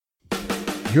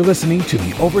You're listening to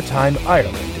the Overtime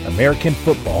Ireland American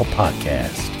Football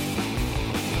Podcast.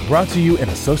 Brought to you in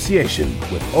association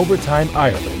with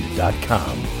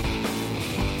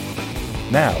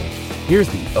OvertimeIreland.com. Now, here's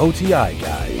the OTI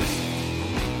guys.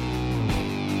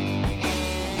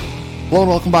 Hello and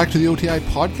welcome back to the OTI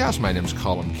Podcast. My name's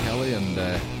Colin Kelly, and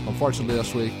unfortunately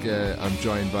this week I'm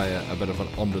joined by a bit of an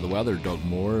under-the-weather Doug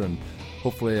Moore, and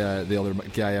hopefully the other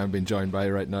guy I'm being joined by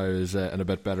right now is in a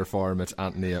bit better form. It's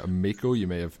Anthony Amico. You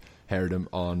may have heard him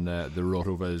on the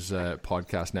RotoViz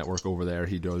podcast network over there.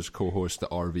 He does co-host the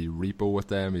RV Repo with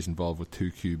them. He's involved with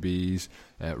 2QBs,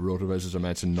 RotoViz, as I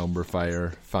mentioned,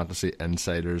 Numberfire, Fantasy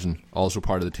Insiders, and also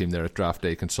part of the team there at Draft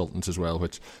Day Consultants as well,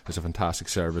 which is a fantastic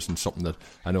service and something that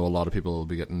I know a lot of people will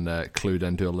be getting clued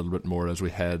into a little bit more as we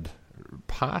head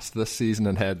past this season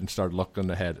and start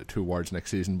looking ahead towards next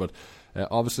season. But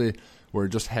obviously we're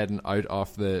just heading out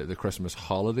of the Christmas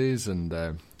holidays,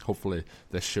 and hopefully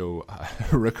this show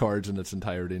records in its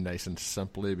entirety nice and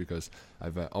simply, because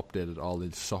I've updated all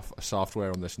the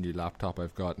software on this new laptop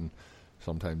I've got, and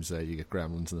sometimes you get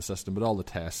gremlins in the system, but all the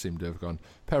tests seem to have gone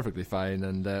perfectly fine.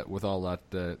 And with all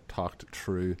that talked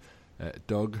through,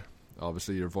 Doug,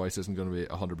 obviously your voice isn't going to be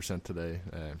 100% today.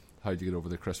 How did you get over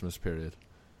the Christmas period?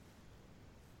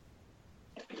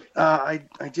 I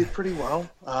did pretty well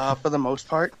for the most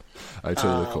part. Outside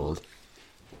of the cold.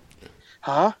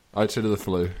 Huh? Outside of the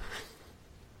flu.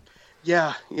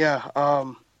 Yeah.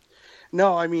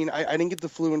 No, I mean, I didn't get the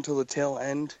flu until the tail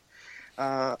end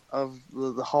of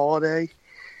the holiday,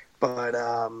 but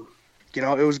it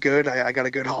was good. I got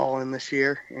a good haul in this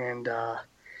year, and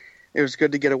it was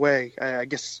good to get away. I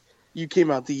guess you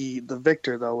came out the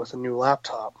victor though with a new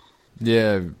laptop.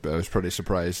 Yeah, I was pretty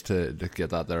surprised to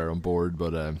get that there on board,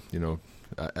 but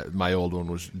my old one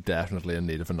was definitely in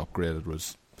need of an upgrade. It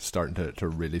was starting to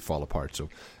really fall apart, so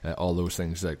all those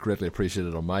things greatly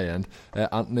appreciated on my end.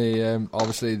 Anthony,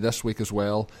 obviously this week as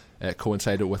well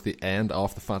coincided with the end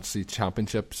of the Fantasy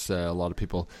Championships. A lot of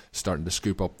people starting to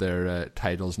scoop up their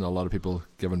titles, and a lot of people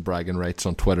giving bragging rights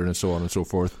on Twitter and so on and so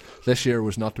forth. This year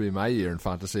was not to be my year in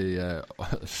fantasy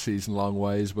season long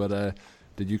wise, but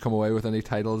did you come away with any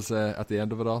titles at the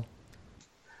end of it all?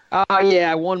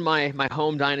 Yeah, I won my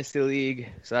home Dynasty League,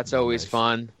 so that's always nice.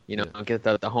 Fun. I'll get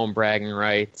the home bragging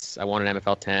rights. I won an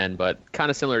MFL 10, but kind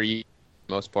of similar to you, for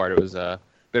the most part, it was a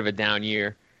bit of a down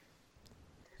year.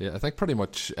 Yeah, I think pretty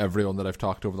much everyone that I've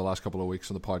talked to over the last couple of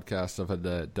weeks on the podcast have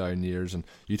had down years, and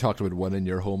you talked about winning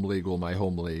your home league. Well, my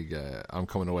home league, I'm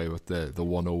coming away with the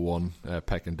 101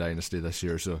 pick in Dynasty this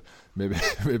year, so maybe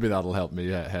that'll help me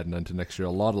heading into next year.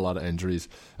 A lot of injuries,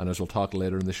 and as we'll talk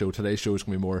later in the show, today's show is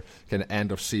going to be more kind of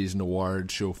end of season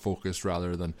award show focused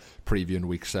rather than previewing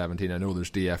week 17. I know there's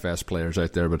DFS players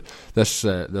out there, but this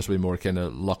will be more kind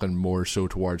of looking more so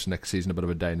towards next season, a bit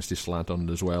of a Dynasty slant on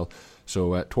it as well.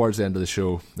 So towards the end of the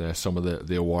show, some of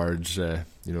the awards that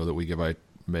we give out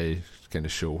may kind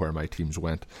of show where my teams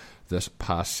went this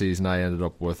past season. I ended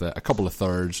up with a couple of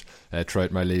thirds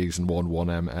throughout my leagues and won one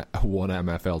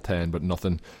MFL 10, but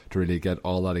nothing to really get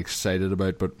all that excited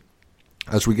about. But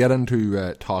as we get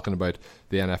into talking about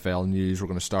the NFL news, we're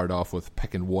going to start off with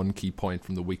picking one key point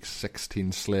from the Week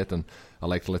 16 slate, and I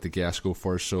like to let the guests go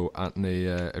first. So, Anthony,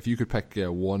 if you could pick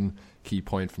one key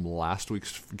point from last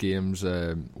week's games,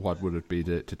 what would it be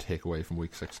to take away from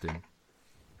Week 16?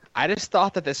 I just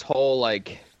thought that this whole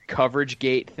coverage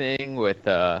gate thing with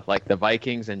the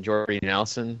Vikings and Jordy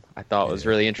Nelson, I thought was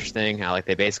really interesting. How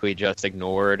they basically just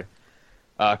ignored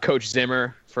Coach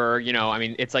Zimmer for,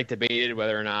 it's debated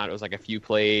whether or not it was a few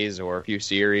plays or a few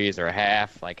series or a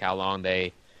half, how long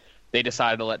they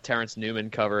decided to let Terrence Newman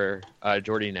cover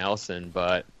Jordy Nelson.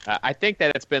 But I think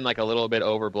that it's been a little bit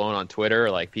overblown on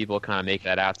Twitter. People kind of make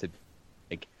that out to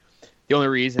the only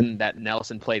reason that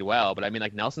Nelson played well. But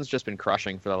Nelson's just been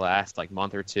crushing for the last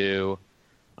month or two.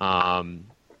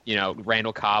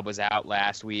 Randall Cobb was out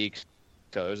last week,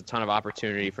 so there was a ton of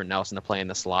opportunity for Nelson to play in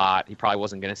the slot. He probably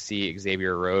wasn't going to see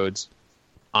Xavier Rhodes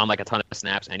on a ton of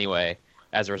snaps anyway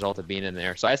as a result of being in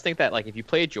there. So I just think that if you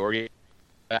played Jordy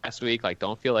last week,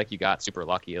 don't feel like you got super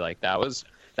lucky. That was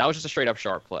just a straight up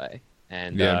sharp play,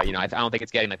 and I don't think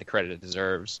it's getting the credit it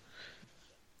deserves.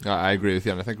 I agree with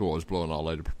you, and I think it was blown all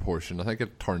out of proportion. I think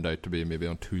it turned out to be maybe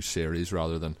on two series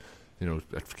rather than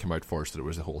it came out first that it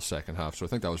was the whole second half. So I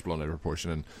think that was blown out of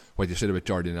proportion. And what you said about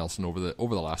Jordy Nelson over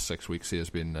the last 6 weeks, he has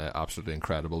been absolutely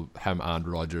incredible. Him and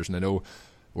Rodgers, and I know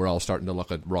we're all starting to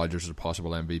look at Rodgers as a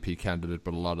possible MVP candidate,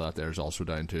 but a lot of that there is also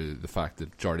down to the fact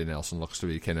that Jordy Nelson looks to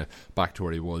be kind of back to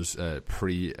where he was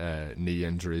pre-knee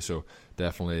injury, so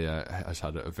definitely has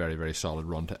had a very, very solid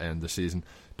run to end the season.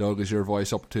 Doug, is your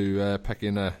voice up to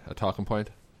picking a talking point?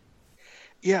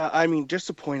 Yeah, I mean, just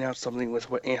to point out something with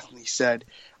what Anthony said,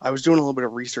 I was doing a little bit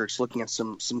of research looking at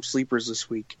some sleepers this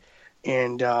week,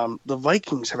 and the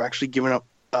Vikings have actually given up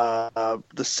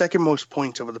the second most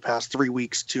points over the past 3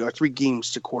 weeks to 3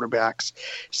 games to quarterbacks,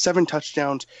 7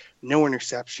 touchdowns, no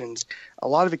interceptions. A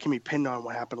lot of it can be pinned on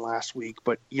what happened last week,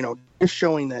 but just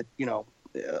showing that a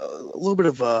little bit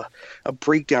of a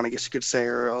breakdown, I guess you could say,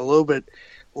 or a little bit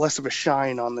less of a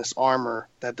shine on this armor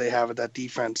that they have at that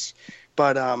defense.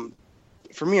 But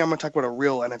for me, I'm going to talk about a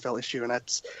real NFL issue, and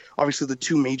that's obviously the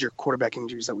 2 major quarterback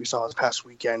injuries that we saw this past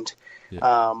weekend.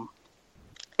 Yeah.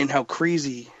 And how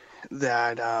crazy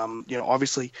that,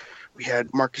 obviously we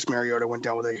had Marcus Mariota went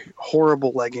down with a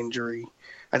horrible leg injury.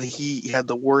 I think he had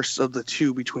the worst of the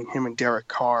 2 between him and Derek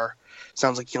Carr.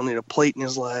 Sounds like he'll need a plate in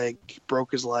his leg,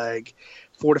 broke his leg,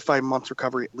 4 to 5 months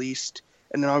recovery at least.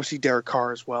 And then obviously Derek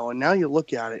Carr as well. And now you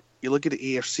look at it, you look at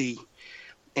the AFC,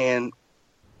 and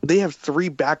they have 3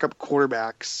 backup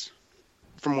quarterbacks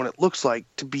from what it looks like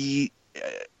to be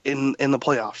in the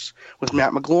playoffs with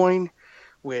Matt McGloin,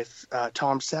 with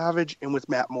Tom Savage, and with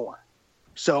Matt Moore.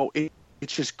 So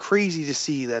it's just crazy to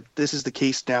see that this is the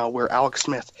case now where Alex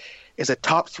Smith is a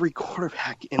top 3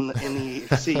 quarterback in the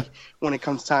AFC when it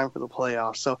comes time for the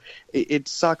playoffs. So it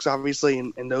sucks, obviously,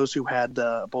 and those who had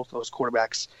both those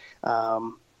quarterbacks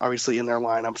obviously in their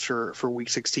lineups for Week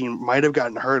 16 might have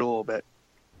gotten hurt a little bit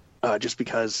just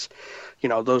because,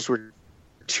 those were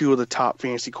 2 of the top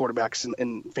fantasy quarterbacks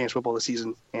in fantasy football this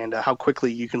season, and how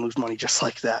quickly you can lose money just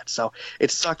like that. So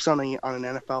it sucks on an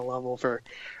NFL level for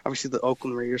obviously the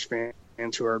Oakland Raiders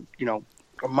fans who are,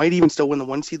 might even still win the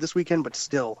 1 seed this weekend, but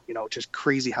still, just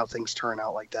crazy how things turn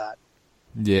out like that.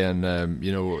 Yeah, and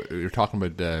you're talking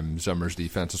about Zimmer's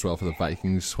defense as well for the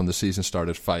Vikings. When the season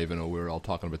started 5-0, we were all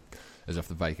talking about as if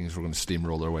the Vikings were going to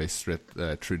steamroll their way straight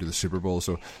through to the Super Bowl.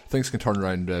 So things can turn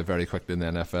around very quickly in the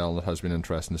NFL, and it has been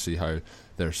interesting to see how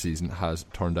their season has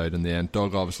turned out in the end.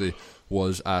 Doug obviously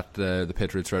was at the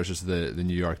Patriots versus the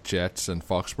New York Jets in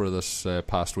Foxborough this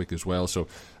past week as well. So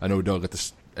I know, Doug,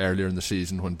 earlier in the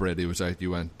season when Brady was out,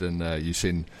 you went and you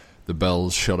seen the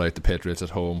Bills shut out the Patriots at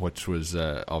home, which was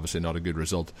obviously not a good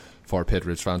result for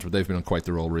Patriots fans, but they've been on quite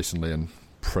the roll recently and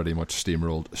pretty much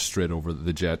steamrolled straight over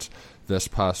the Jets this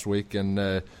past week.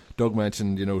 And Doug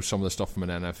mentioned, some of the stuff from an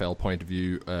NFL point of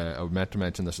view. I meant to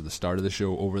mention this at the start of the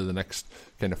show. Over the next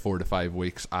kind of 4 to 5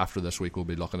 weeks after this week, we'll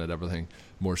be looking at everything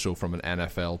more so from an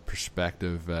NFL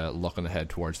perspective, looking ahead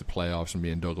towards the playoffs, and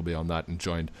me and Doug will be on that and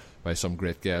joined by some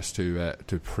great guests to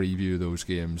preview those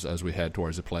games as we head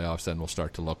towards the playoffs. Then we'll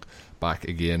start to look back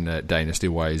again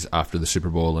dynasty-wise after the Super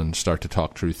Bowl and start to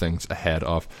talk through things ahead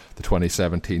of the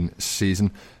 2017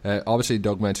 season. Obviously,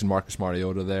 Doug mentioned Marcus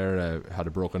Mariota there, had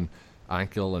a broken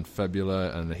ankle and fibula,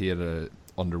 and he had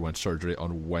underwent surgery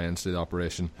on Wednesday, the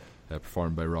operation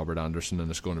performed by Robert Anderson, and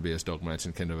it's going to be, as Doug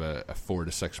mentioned, kind of a 4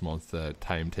 to 6 month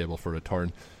timetable for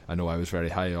return. I know I was very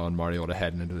high on Mariota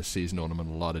heading into the season, on him in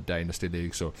a lot of dynasty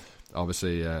leagues, so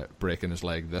obviously breaking his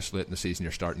leg this late in the season,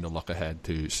 you're starting to look ahead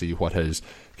to see what his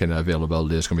kind of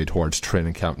availability is going to be towards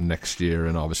training camp next year.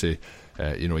 And obviously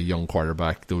a young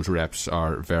quarterback, those reps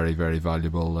are very, very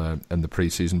valuable in the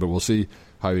preseason, but we'll see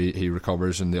how he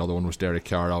recovers. And the other one was Derek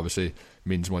Carr, obviously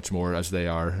means much more as they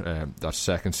are that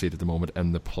second seed at the moment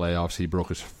in the playoffs. He broke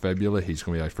his fibula. He's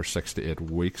going to be out for 6 to 8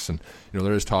 weeks, and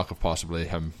there is talk of possibly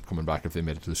him coming back if they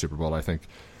made it to the Super Bowl. I think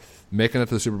making it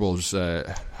to the Super Bowl is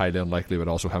highly unlikely, but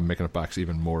also him making it back is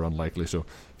even more unlikely. So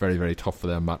very, very tough for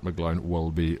them. Matt McGloin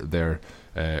will be their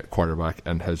quarterback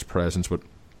in his presence. But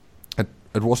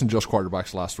it wasn't just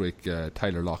quarterbacks last week.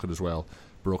 Tyler Lockett as well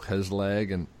broke his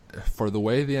leg, and for the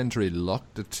way the injury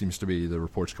looked, it seems to be the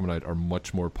reports coming out are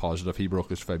much more positive. He broke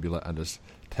his fibula and his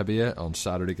tibia on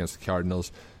Saturday against the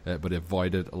Cardinals, but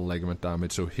avoided ligament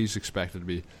damage, so he's expected to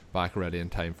be back ready in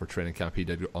time for training camp. He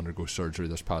did undergo surgery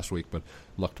this past week, but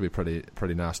looked to be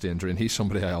pretty nasty injury, and he's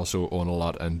somebody I also own a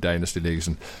lot in dynasty leagues,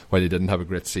 and while he didn't have a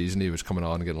great season, he was coming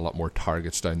on and getting a lot more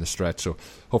targets down the stretch, so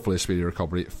hopefully a speedy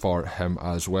recovery for him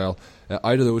as well.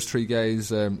 Out of those 3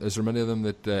 guys, is there many of them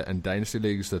that in dynasty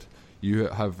leagues that you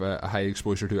have a high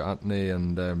exposure to, Anthony,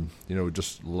 and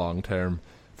just long term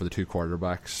for the 2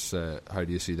 quarterbacks? How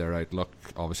do you see their outlook?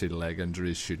 Obviously the leg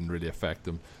injuries shouldn't really affect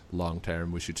them long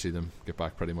term. We should see them get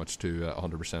back pretty much to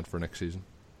 100% for next season.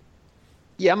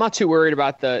 Yeah, I'm not too worried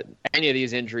about any of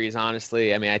these injuries,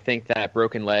 honestly. I mean, I think that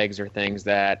broken legs are things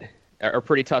that are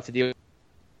pretty tough to deal with.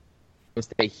 Once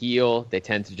they heal, they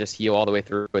tend to just heal all the way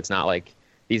through. It's not like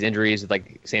these injuries with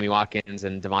like Sammy Watkins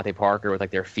and Devontae Parker with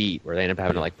like their feet, where they end up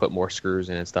having to like put more screws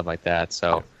in and stuff like that.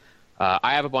 So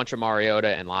I have a bunch of Mariota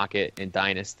and Lockett in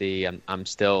Dynasty. I'm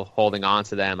still holding on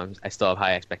to them. I still have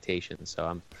high expectations, so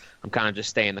I'm kind of just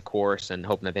staying the course and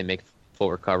hoping that they make full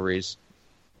recoveries.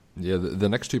 Yeah, the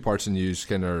next two parts of news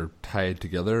kind of are tied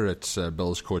together. It's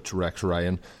Bills coach Rex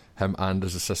Ryan, him and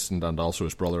his assistant and also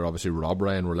his brother, obviously Rob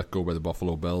Ryan, were let go by the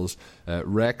Buffalo Bills.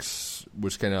 Rex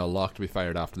was kind of locked to be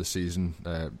fired after the season.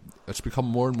 It's become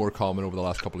more and more common over the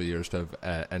last couple of years to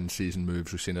have in-season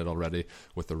moves. We've seen it already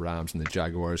with the Rams and the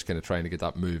Jaguars, kind of trying to get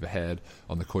that move ahead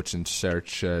on the coaching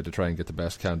search to try and get the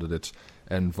best candidates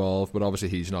involved. But obviously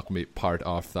he's not going to be part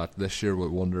of that this year. We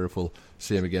wonder if we'll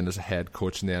see him again as a head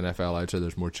coach in the NFL. I'd say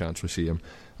there's more chance we see him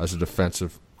as a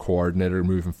defensive coordinator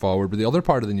moving forward. But the other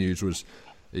part of the news was,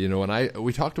 and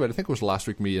we talked about, I think it was last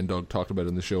week, me and Doug talked about it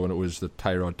in the show, and it was that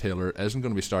Tyrod Taylor isn't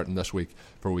going to be starting this week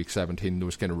for week 17. There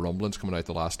was kind of rumblings coming out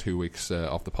the last 2 weeks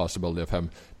of the possibility of him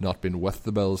not being with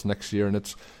the Bills next year, and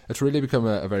it's really become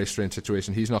a very strange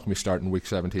situation. He's not going to be starting week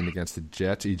 17 against the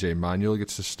Jets. EJ Manuel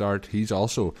gets to start. He's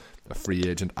also a free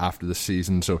agent after the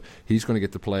season, so he's going to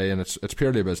get to play, and it's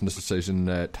purely a business decision.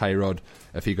 Tyrod,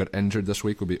 if he got injured this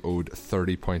week, will be owed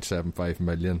 $30.75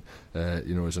 million,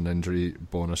 as an injury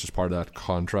bonus as part of that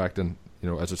contract. And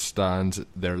as it stands,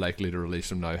 they're likely to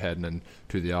release him now heading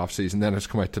into the off season. Then it's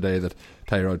come out today that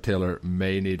Tyrod Taylor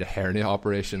may need a hernia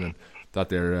operation, and that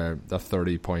that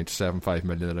 $30.75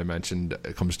 million that I mentioned,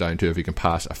 it comes down to if he can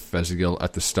pass a physical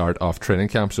at the start of training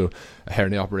camp. So a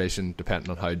hernia operation, depending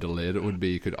on how delayed it would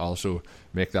be, could also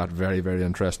make that very, very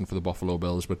interesting for the Buffalo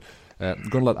Bills. But I'm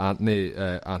going to let Anthony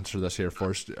answer this here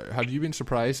first. Have you been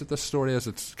surprised at this story as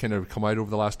it's kind of come out over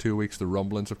the last 2 weeks? The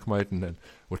rumblings have come out, and then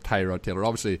with Tyrod Taylor,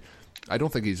 obviously I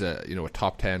don't think he's a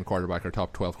top 10 quarterback or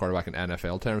top 12 quarterback in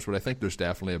NFL terms, but I think there's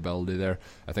definitely ability there.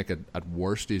 I think at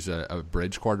worst he's a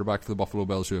bridge quarterback for the Buffalo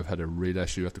Bills, who have had a real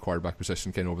issue at the quarterback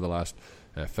position kind of over the last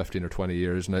 15 or 20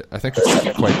 years, and I think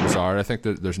it's quite bizarre. I think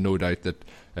that there's no doubt that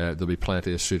there'll be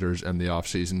plenty of suitors in the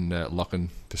off-season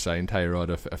looking to sign Tyrod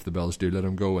if the Bills do let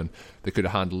him go, and they could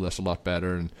have handled this a lot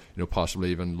better, and possibly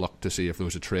even look to see if there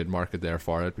was a trade market there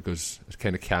for it, because it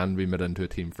kind of can be made into a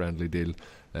team-friendly deal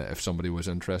if somebody was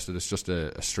interested. It's just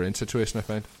a strange situation, I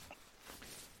find.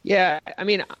 Yeah, I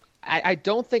mean, I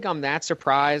don't think I'm that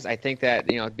surprised. I think that,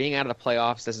 being out of the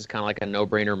playoffs, this is kind of like a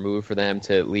no-brainer move for them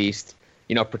to at least,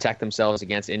 protect themselves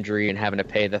against injury and having to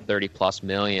pay the $30+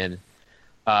 million.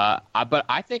 But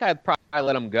I think I'd probably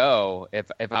let him go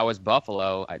if I was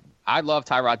Buffalo. I love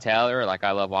Tyrod Taylor. Like,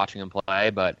 I love watching him play,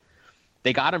 but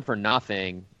they got him for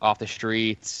nothing off the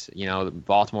streets.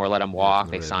 Baltimore let him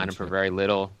walk. They signed him for very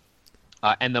little.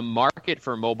 And the market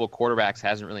for mobile quarterbacks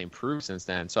hasn't really improved since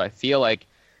then. So I feel like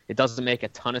it doesn't make a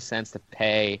ton of sense to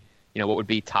pay, what would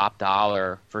be top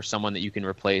dollar for someone that you can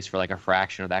replace for like a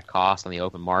fraction of that cost on the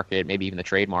open market, maybe even the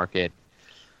trade market.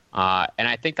 And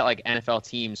I think that like NFL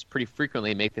teams pretty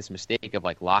frequently make this mistake of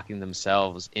like locking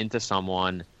themselves into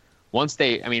someone once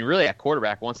really at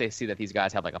quarterback, once they see that these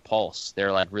guys have like a pulse,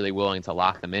 they're like really willing to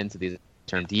lock them into these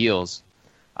term deals.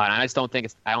 And I just don't think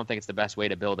it's the best way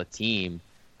to build a team.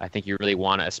 I think you really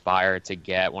want to aspire to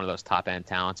get one of those top-end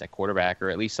talents at quarterback, or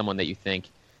at least someone that you think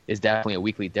is definitely a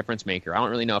weekly difference maker. I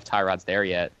don't really know if Tyrod's there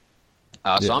yet.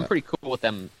 So I'm pretty cool with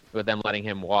them letting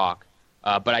him walk.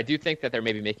 But I do think that they're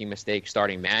maybe making mistakes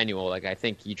starting Manuel. Like, I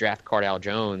think you draft Cardale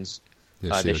Jones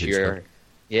this year.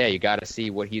 Yeah, you got to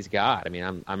see what he's got. I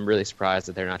mean, I'm really surprised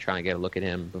that they're not trying to get a look at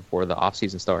him before the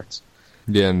offseason starts.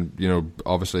 Yeah, and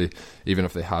obviously, even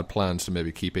if they had plans to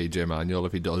maybe keep AJ Manuel,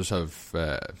 if he does have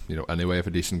anyway, if a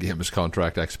decent game, his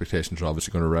contract expectations are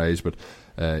obviously going to rise. But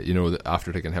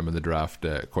after taking him in the draft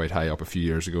quite high up a few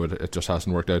years ago, it just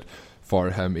hasn't worked out for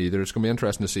him either. It's going to be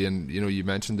interesting to see. And you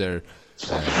mentioned their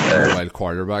mobile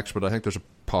quarterbacks, but I think there's a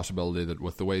possibility that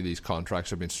with the way these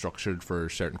contracts have been structured for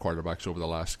certain quarterbacks over the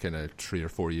last kind of 3 or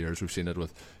 4 years, we've seen it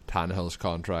with Tannehill's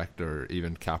contract, or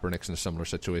even Kaepernick's in a similar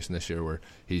situation this year where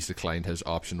he's declined his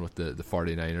option with the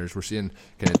 49ers. We're seeing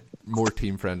kind of more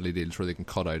team-friendly deals where they can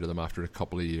cut out of them after a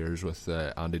couple of years, with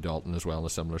Andy Dalton as well in a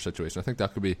similar situation. I think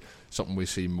that could be something we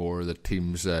see more, that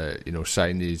teams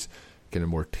sign these kind of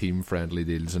more team-friendly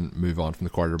deals and move on from the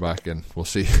quarterback, and we'll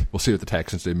see what the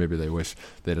Texans do. Maybe they wish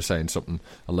they'd assigned something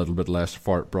a little bit less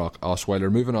for Brock Osweiler.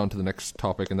 Moving on to the next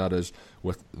topic, and that is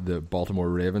with the Baltimore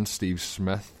Ravens. Steve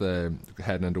Smith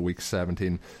heading into week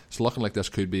 17. It's looking like this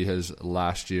could be his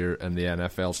last year in the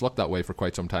NFL. It's looked that way for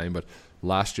quite some time, but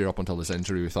last year, up until his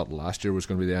injury, we thought last year was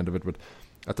going to be the end of it. But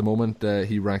at the moment,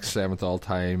 he ranks 7th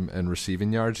all-time in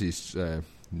receiving yards. He's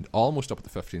almost up at the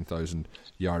 15,000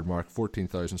 yard mark,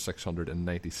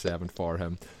 14,697 for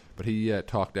him. But he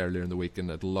talked earlier in the week,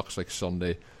 and it looks like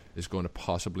Sunday is going to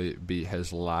possibly be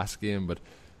his last game. But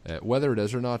whether it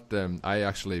is or not, I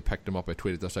actually picked him up. I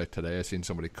tweeted this out today. I seen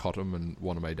somebody cut him in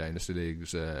one of my dynasty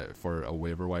leagues for a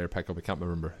waiver wire pickup. I can't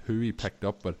remember who he picked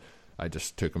up, but I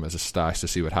just took him as a stash to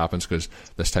see what happens, because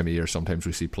this time of year sometimes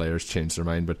we see players change their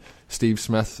mind. But Steve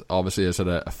Smith obviously has had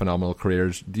a phenomenal career.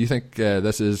 Do you think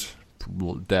this is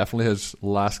definitely his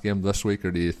last game this week,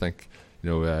 or do you think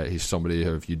he's somebody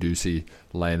who, if you do see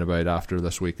lying about after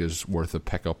this week, is worth a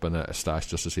pick up and a stash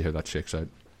just to see how that shakes out?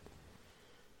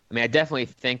 I mean, I definitely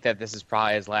think that this is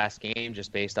probably his last game,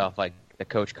 just based off like the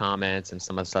coach comments and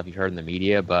some of the stuff you've heard in the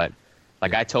media. But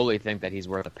like, I totally think that he's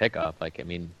worth a pickup. Like, I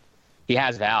mean, he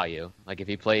has value. Like, if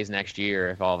he plays next year,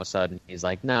 if all of a sudden he's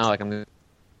like, no, like I'm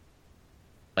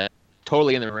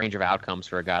totally in the range of outcomes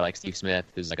for a guy like Steve Smith,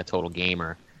 who's like a total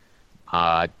gamer.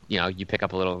 You pick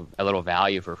up a little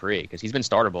value for free, because he's been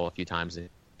startable a few times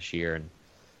this year,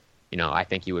 and I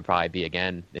think he would probably be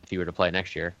again if he were to play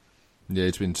next year. Yeah,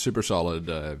 it's been super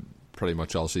solid pretty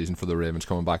much all season for the Ravens,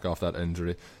 coming back off that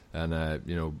injury. And,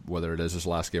 whether it is his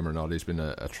last game or not, he's been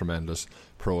a tremendous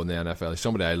pro in the NFL. He's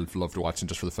somebody I loved watching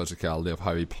just for the physicality of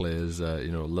how he plays, a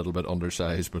little bit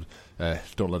undersized, but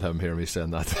don't let him hear me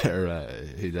saying that there.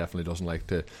 He definitely doesn't like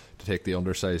to take the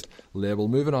undersized label.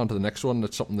 Moving on to the next one,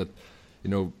 it's something that,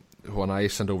 when I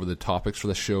sent over the topics for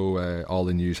the show, all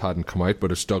the news hadn't come out,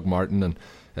 but it's Doug Martin, and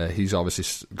he's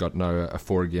obviously got now a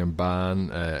 4-game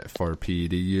ban for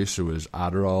PED use, so his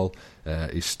Adderall.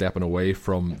 He's stepping away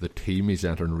from the team. He's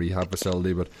entering a rehab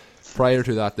facility. But prior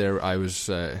to that there, I was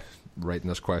writing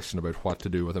this question about what to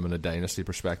do with him in a dynasty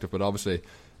perspective, but obviously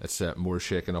it's more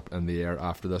shaken up in the air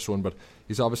after this one. But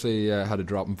he's obviously had a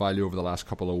drop in value over the last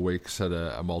couple of weeks, had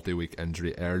a multi-week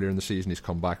injury earlier in the season. He's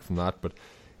come back from that, but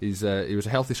he was a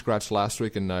healthy scratch last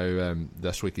week, and now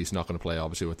this week he's not going to play,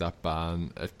 obviously, with that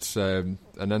ban. It's an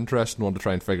interesting one to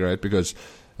try and figure out, because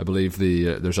I believe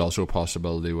there's also a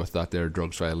possibility with that there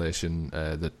drugs violation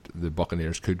that the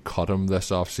Buccaneers could cut him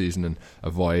this off-season and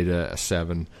avoid a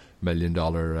 $7 million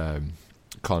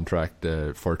contract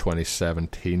for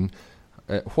 2017.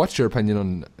 What's your opinion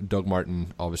on Doug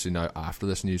Martin? Obviously now, after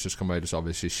this news has come out, it's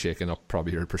obviously shaken up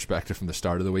probably your perspective from the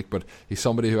start of the week, but he's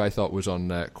somebody who I thought was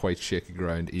on quite shaky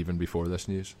ground even before this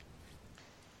news.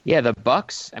 Yeah, the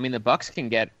Bucs can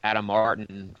get Adam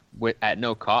Martin at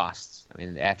no cost. I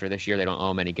mean, after this year, they don't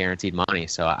owe him any guaranteed money,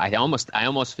 so I almost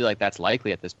feel like that's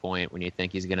likely at this point, when you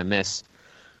think he's going to miss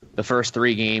the first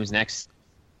 3 games next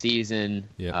season.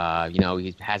 Yeah.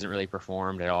 He hasn't really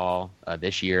performed at all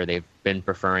this year. They've been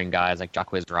preferring guys like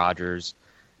Jacquizz Rodgers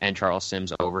and Charles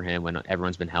Sims over him when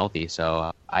everyone's been healthy.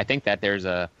 So I think that there's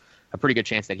a pretty good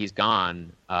chance that he's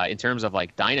gone. In terms of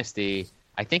like dynasty,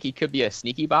 I think he could be a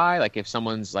sneaky buy. Like, if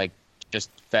someone's like just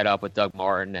fed up with Doug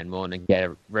Martin and willing to get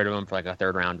rid of him for like a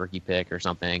 3rd-round rookie pick or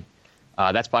something,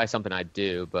 that's probably something I'd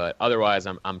do. But otherwise,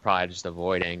 I'm probably just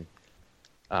avoiding.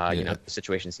 The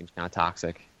situation seems kind of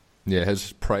toxic. Yeah,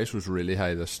 his price was really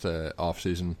high this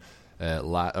off-season.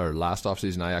 Last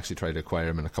off-season, I actually tried to acquire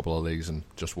him in a couple of leagues, and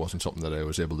just wasn't something that I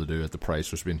was able to do at the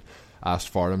price was being asked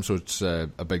for him. So it's a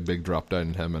big drop down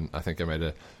in him, and I think I might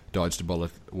have dodged a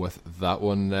bullet with that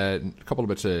one. A couple of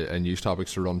bits of news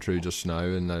topics to run through just now,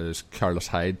 and that is Carlos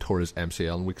Hyde tore his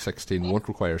MCL in Week 16, won't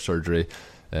require surgery.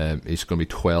 He's going to be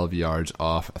 12 yards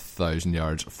off 1,000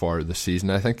 yards for the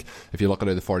season. I think if you look at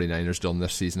how the 49ers done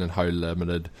this season and how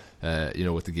limited,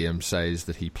 with the game size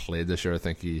that he played this year, I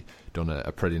think he done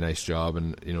a pretty nice job.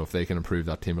 And if they can improve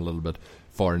that team a little bit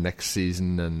for next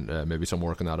season, and maybe some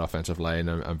work on that offensive line,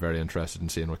 I'm very interested in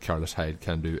seeing what Carlos Hyde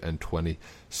can do in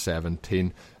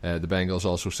 2017. The Bengals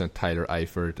also sent Tyler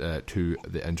Eifert to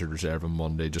the injured reserve on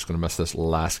Monday. Just going to miss this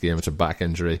last game. It's a back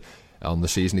injury. On the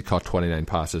season, he caught 29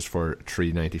 passes for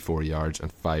 394 yards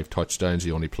and 5 touchdowns.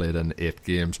 He only played in 8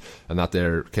 games, and that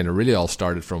there kind of really all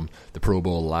started from the Pro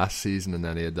Bowl last season, and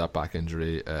then he had that back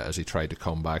injury as he tried to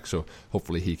come back. So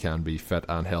hopefully he can be fit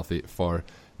and healthy for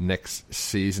next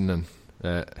season. And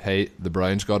hey, the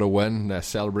Browns got a win.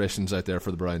 Celebrations out there for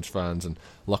the Browns fans, and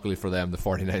luckily for them, the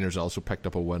 49ers also picked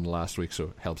up a win last week, so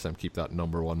it helps them keep that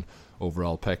number 1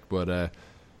 overall pick. But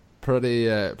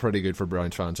pretty good for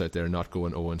Browns fans out there, not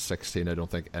going 0-16. I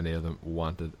don't think any of them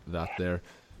wanted that there.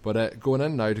 But going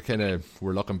in now to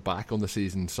we're looking back on the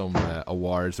season, some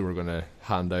awards that we're going to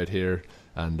hand out here,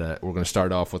 and we're going to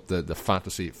start off with the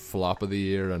fantasy flop of the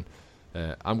year. And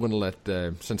I'm going to let,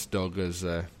 since Doug has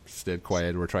stayed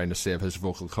quiet, we're trying to save his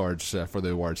vocal cords for the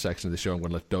award section of the show. I'm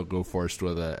going to let Doug go first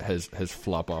with his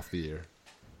flop of the year.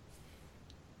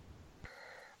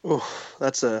 Oh,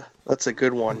 that's a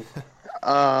good one.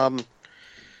 I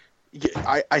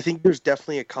think there's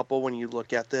definitely a couple when you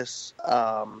look at this.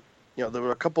 There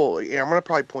were a couple. I'm going to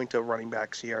probably point to running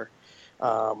backs here.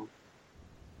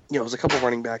 There's a couple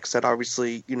running backs that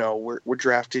obviously were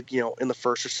drafted in the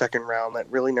 1st or 2nd round that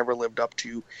really never lived up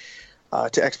to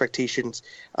expectations.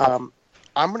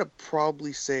 I'm going to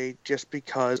probably say just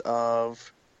because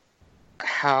of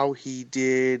how he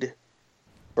did,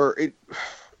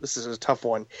 this is a tough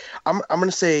one. I'm going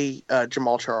to say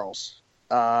Jamal Charles,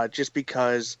 just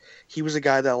because he was a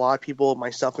guy that a lot of people,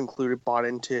 myself included, bought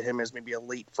into him as maybe a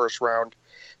late first round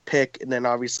pick. And then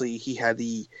obviously he had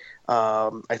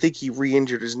I think he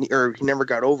re-injured his knee, or he never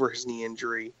got over his knee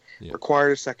injury,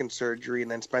 required a second surgery,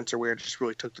 and then Spencer Ware just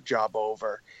really took the job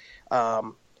over.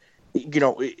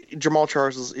 Jamal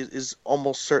Charles is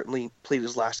almost certainly played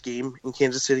his last game in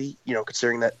Kansas City,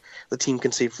 considering that the team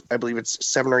can save, I believe it's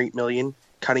 $7 or $8 million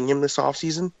cutting him this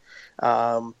offseason.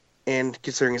 And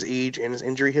considering his age and his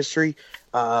injury history,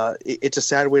 it's a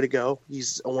sad way to go.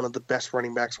 He's one of the best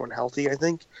running backs when healthy, I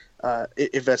think,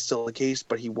 if that's still the case,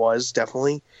 but he was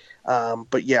definitely.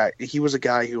 But yeah, he was a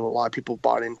guy who a lot of people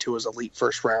bought into as a late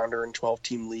first rounder in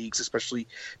 12-team leagues, especially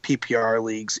PPR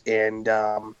leagues, and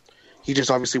he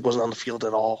just obviously wasn't on the field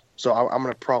at all. So I'm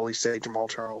going to probably say Jamal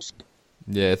Charles.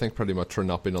 Yeah, I think pretty much for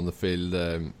not being on the field,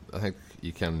 I think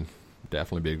you can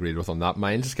definitely be agreed with on that.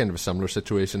 Mine's is kind of a similar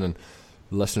situation, and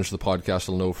listeners to the podcast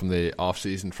will know from the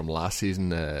off-season, from last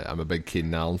season, I'm a big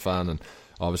Keenan Allen fan, and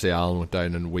obviously Allen went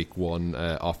down in week 1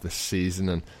 off the season,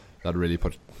 and that really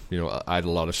put, I had a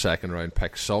lot of second round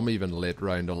picks, some even late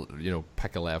round,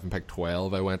 pick 11, pick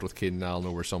 12, I went with Keenan Allen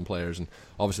over some players, and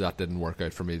obviously that didn't work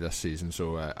out for me this season.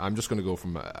 So I'm just going to go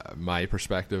from my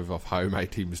perspective of how my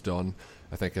team's done.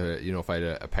 I think if I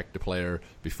had picked a player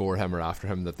before him or after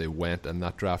him that they went in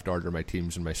that draft order, my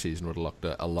teams and my season would have looked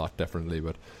a lot differently.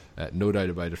 But no doubt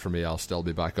about it, for me, I'll still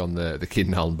be back on the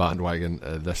Keenan Allen bandwagon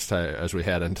this time as we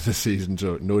head into the season,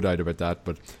 so no doubt about that.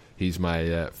 But he's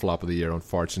my flop of the year,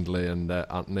 unfortunately. And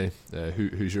Anthony,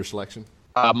 who's your selection?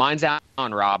 Mine's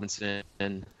Allen Robinson.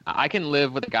 And I can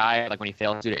live with a guy like when he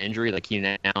fails due to injury, like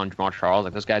Keenan Allen, Jamal Charles,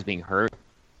 like those guys being hurt.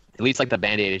 At least like the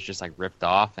Band-Aid is just like ripped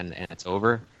off and it's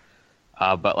over.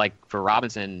 But like for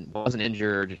Robinson, wasn't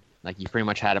injured. Like you pretty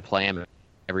much had to play him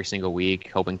every single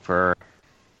week, hoping for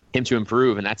him to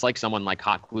improve. And that's like someone like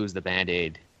hot glues the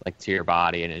Band-Aid like to your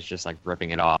body and it's just like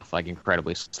ripping it off like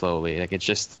incredibly slowly. Like it's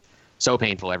just so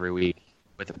painful every week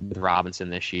with Robinson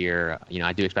this year.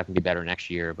 I do expect him to be better next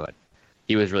year, but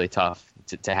he was really tough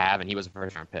to have, and he was a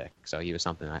first-round pick. So he was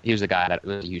he was a guy that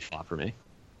was a huge flop for me.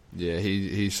 Yeah,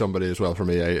 he's somebody as well for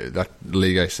me. That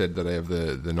league I said that I have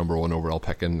the number 1 overall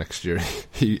pick in next year.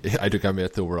 I took him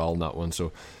 8th overall in that one.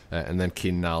 So, and then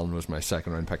Keenan Allen was my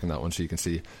second-round pick in that one. So you can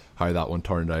see how that one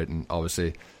turned out. And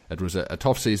obviously, it was a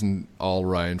tough season all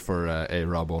round for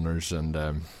Rob owners,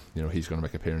 and he's going to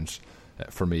make an appearance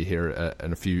for me here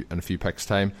in a few picks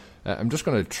time. I'm just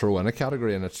going to throw in a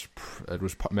category, and it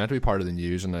was meant to be part of the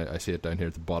news, and I see it down here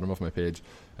at the bottom of my page,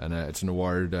 and it's an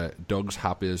award, Doug's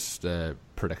Happiest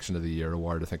Prediction of the Year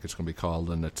award, I think it's going to be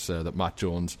called, and it's that Matt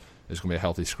Jones is going to be a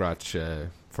healthy scratch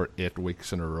for 8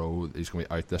 weeks in a row. He's going to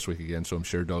be out this week again, so I'm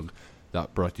sure, Doug,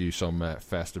 that brought you some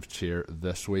festive cheer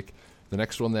this week. The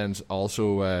next one then is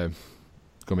also going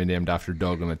to be named after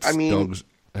Doug, and it's Doug's.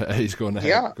 He's going ahead.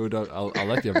 Yeah. Go, Doug. I'll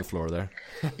let you have the floor there.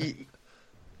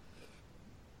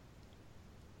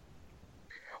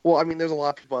 Well, I mean, there's a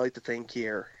lot of people I like to thank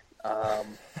here.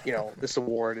 This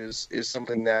award is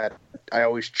something that I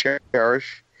always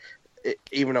cherish,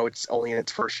 even though it's only in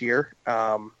its first year.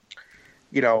 Matt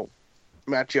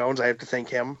Jones, I have to thank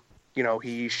him.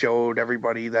 He showed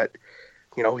everybody that,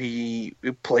 he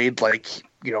played like,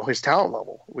 his talent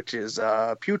level, which is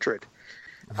putrid.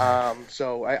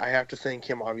 So I have to thank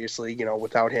him, obviously.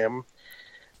 Without him,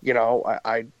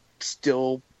 I'd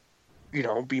still,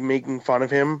 be making fun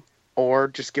of him or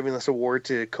just giving this award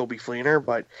to Coby Fleener.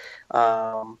 But,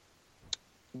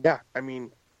 yeah, I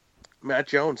mean, Matt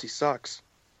Jones, he sucks.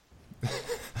 And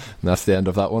that's the end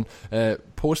of that one.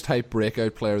 Post-hype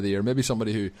breakout player of the year, maybe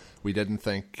somebody who we didn't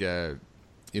think,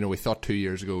 we thought 2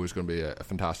 years ago he was going to be a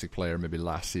fantastic player, maybe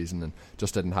last season, and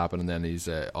just didn't happen, and then he's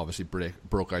obviously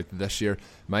broke out this year.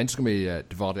 Mine's going to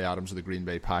be Davante Adams of the Green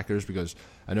Bay Packers, because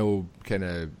I know kind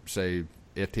of, say,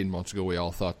 18 months ago we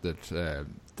all thought that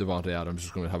Davante Adams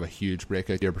was going to have a huge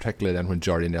breakout year, particularly then when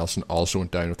Jordy Nelson also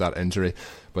went down with that injury.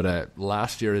 But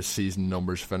last year his season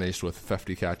numbers finished with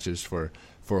 50 catches for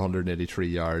 483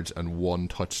 yards and 1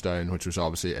 touchdown, which was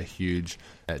obviously a huge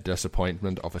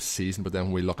disappointment of a season. But then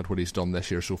when we look at what he's done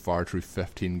this year so far through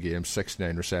 15 games,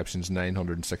 69 receptions,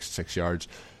 966 yards,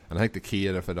 and I think the key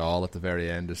of it all at the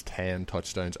very end is 10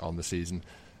 touchdowns on the season.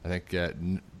 I think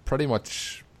pretty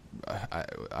much,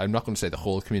 I'm not going to say the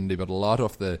whole community, but a lot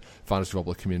of the fantasy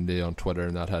football community on Twitter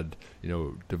and that had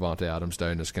Davante Adams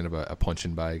down as kind of a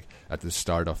punching bag at the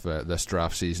start of this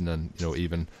draft season, and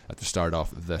even at the start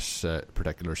of this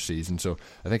particular season. So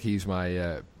I think he's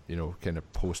my kind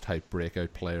of post-hype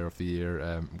breakout player of the year.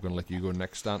 I'm going to let you go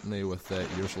next, Anthony, with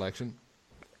your selection.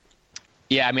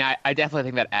 Yeah, I mean, I definitely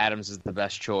think that Adams is the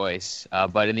best choice.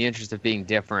 But in the interest of being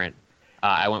different,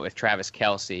 I went with Travis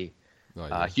Kelce.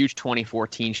 Huge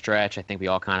 2014 stretch. I think we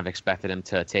all kind of expected him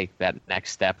to take that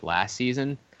next step last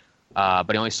season. But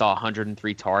he only saw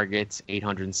 103 targets,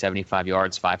 875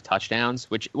 yards, 5 touchdowns,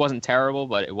 which wasn't terrible,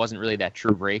 but it wasn't really that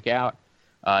true breakout.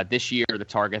 This year, the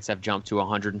targets have jumped to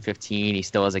 115. He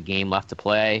still has a game left to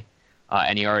play,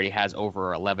 and he already has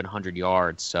over 1,100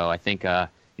 yards. So I think,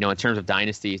 in terms of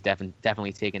dynasty, he's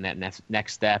definitely taken that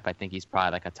next step. I think he's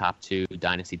probably like a top 2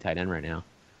 dynasty tight end right now.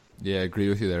 Yeah, I agree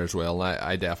with you there as well.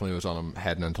 I definitely was on him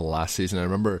heading into last season. I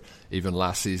remember even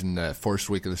last season, first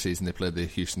week of the season, they played the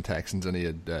Houston Texans, and he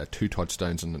had 2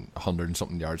 touchdowns and 100 and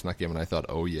something yards in that game. And I thought,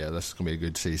 oh yeah, this is going to be a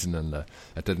good season. And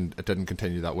it didn't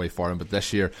continue that way for him. But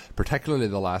this year, particularly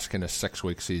the last kind of 6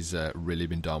 weeks, he's really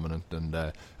been dominant. And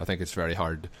I think it's very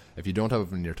hard if you don't have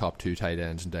him in your top 2 tight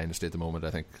ends in Dynasty at the moment. I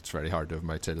think it's very hard to have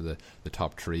him outside of the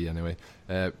top 3 anyway.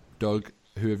 Doug,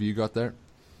 who have you got there?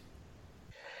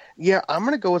 Yeah, I'm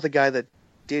going to go with a guy that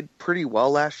did pretty well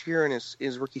last year in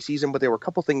his rookie season, but there were a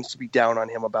couple things to be down on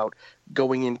him about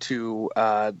going into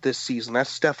this season.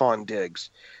 That's Stephon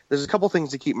Diggs. There's a couple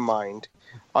things to keep in mind.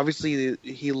 Obviously,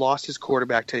 he lost his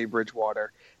quarterback, Teddy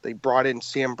Bridgewater. They brought in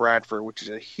Sam Bradford, which is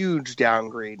a huge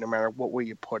downgrade no matter what way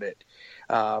you put it.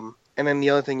 And then the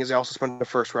other thing is they also spent the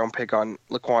first-round pick on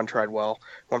Laquan Treadwell,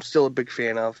 who I'm still a big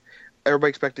fan of. Everybody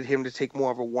expected him to take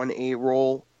more of a 1A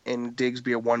role and Diggs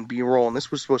be a 1B role, and this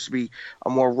was supposed to be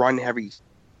a more run-heavy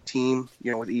team,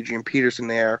 with Adrian Peterson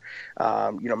there,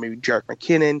 maybe Jerick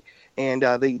McKinnon, and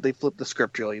they flipped the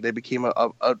script really. They became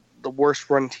the worst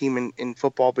run team in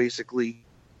football, basically,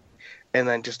 and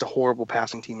then just a horrible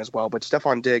passing team as well. But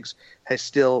Stephon Diggs has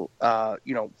still,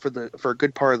 for a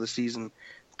good part of the season,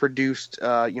 produced,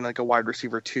 like a wide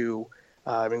receiver 2,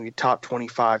 maybe top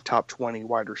 25, top 20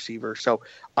 wide receiver. So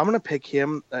I'm going to pick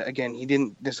him. Again, he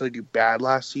didn't necessarily do bad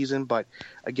last season, but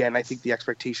again, I think the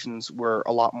expectations were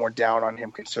a lot more down on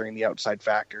him considering the outside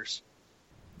factors.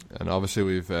 And obviously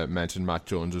we've mentioned Matt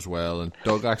Jones as well, and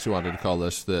Doug actually wanted to call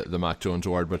this the Matt Jones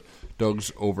Award, but Doug's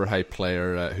overhyped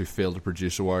player who failed to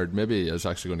produce award maybe is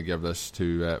actually going to give this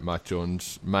to Matt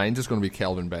Jones. Mine is going to be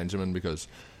Kelvin Benjamin, because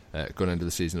going into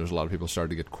the season, there was a lot of people started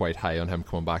to get quite high on him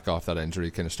coming back off that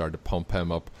injury, kind of started to pump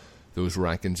him up those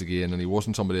rankings again, and he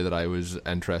wasn't somebody that I was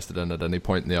interested in at any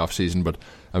point in the off-season, but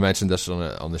I mentioned this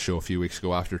on the show a few weeks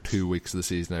ago. After 2 weeks of the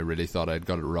season, I really thought I'd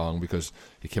got it wrong, because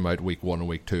he came out week 1 and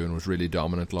week 2 and was really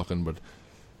dominant looking, but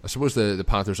I suppose the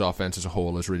Panthers' offense as a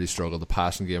whole has really struggled. The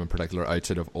passing game in particular,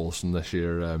 outside of Olsen this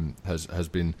year, has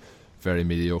been very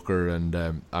mediocre, and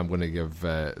I'm going to give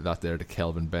that there to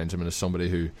Kelvin Benjamin as somebody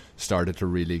who started to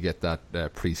really get that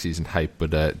preseason hype, but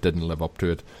didn't live up to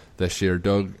it this year.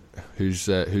 Doug, who's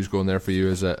going there for you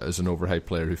as an overhyped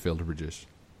player who failed to produce?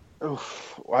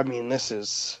 I mean, this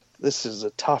is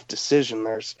a tough decision.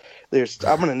 There's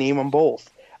I'm going to name them both.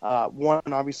 One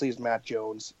obviously is Matt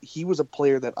Jones. He was a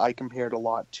player that I compared a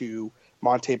lot to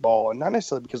Montee Ball, and not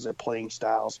necessarily because of their playing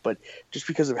styles, but just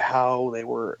because of how they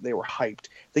were hyped.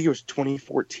 I think it was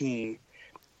 2014.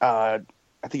 I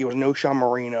think it was No Sean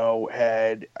Moreno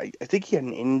I think he had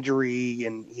an injury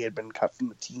and he had been cut from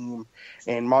the team.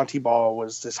 And Montee Ball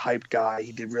was this hyped guy.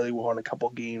 He did really well in a couple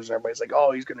of games, and everybody's like,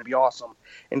 "Oh, he's going to be awesome."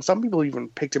 And some people even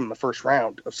picked him in the first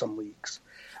round of some leagues.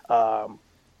 And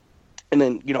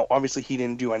then obviously he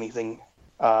didn't do anything.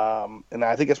 And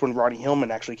I think that's when Rodney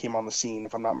Hillman actually came on the scene,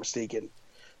 if I'm not mistaken.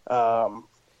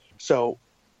 So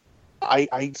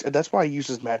that's why I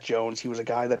used Matt Jones. He was a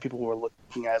guy that people were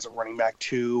looking at as a running back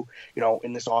too,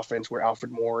 in this offense where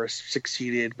Alfred Morris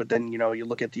succeeded. But then, you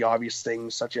look at the obvious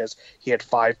things, such as he had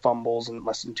 5 fumbles and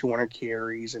less than 200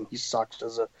 carries, and he sucked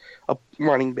as a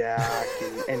running back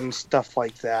and stuff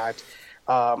like that.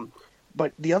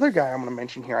 But the other guy I'm going to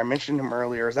mention here, I mentioned him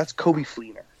earlier, that's Coby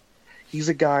Fleener. He's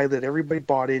a guy that everybody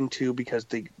bought into because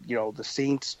the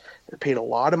Saints paid a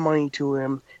lot of money to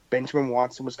him. Benjamin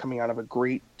Watson was coming out of a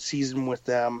great season with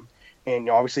them, and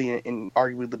obviously in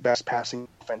arguably the best passing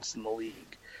offense in the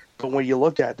league. But when you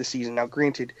looked at the season, now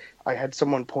granted, I had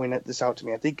someone point this out to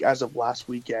me. I think as of last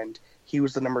weekend, he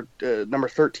was the number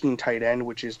 13 tight end,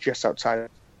 which is just outside of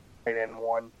tight end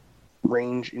 1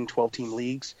 range in 12-team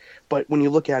leagues. But when you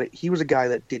look at it, he was a guy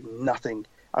that did nothing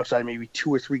outside maybe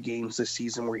 2 or 3 games this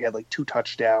season where he had like 2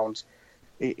 touchdowns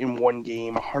in one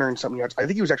game, 100 and something yards. I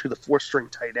think he was actually the 4th-string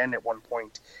tight end at one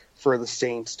point for the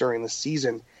Saints during the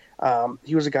season.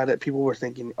 He was a guy that people were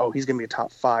thinking, oh, he's going to be a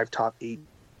top 5, top 8,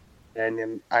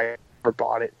 and I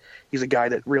bought it. He's a guy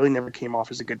that really never came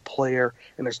off as a good player,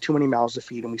 and there's too many mouths to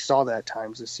feed. And we saw that at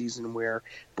times this season where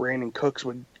Brandon Cooks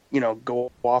would, go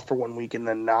off for 1 week and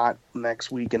then not next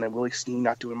week, and then Willie Snead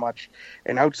not doing much.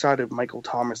 And outside of Michael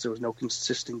Thomas, there was no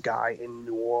consistent guy in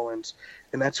New Orleans.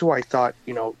 And that's who I thought,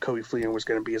 Coby Fleener was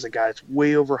going to be, as a guy that's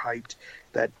way overhyped,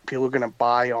 that people are going to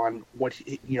buy on what,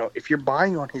 if you're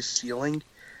buying on his ceiling,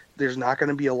 there's not going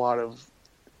to be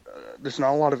there's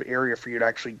not a lot of area for you to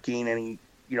actually gain any,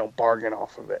 bargain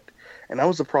off of it. And that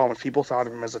was the problem. People thought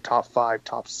of him as a top 5,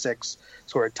 top 6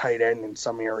 sort of tight end in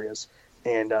some areas.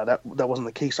 And that wasn't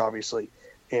the case, obviously.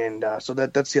 And so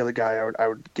that's the other guy I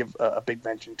would give a big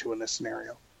mention to in this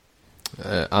scenario.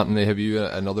 Anthony, have you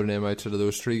another name outside of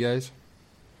those 3 guys?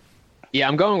 Yeah,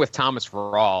 I'm going with Thomas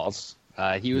Rawls.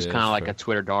 He was kind of like fair. a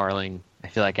Twitter darling. I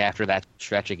feel like after that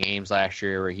stretch of games last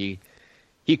year where he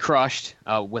crushed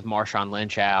with Marshawn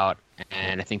Lynch out,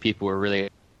 and I think people were really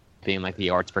being like the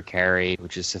yards per carry,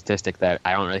 which is a statistic that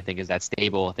I don't really think is that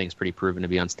stable. I think it's pretty proven to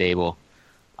be unstable.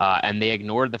 And they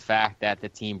ignored the fact that the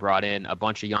team brought in a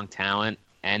bunch of young talent,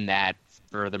 and that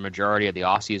for the majority of the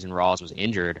offseason, Rawls was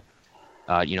injured.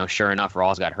 Sure enough,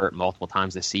 Rawls got hurt multiple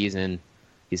times this season.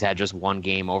 He's had just one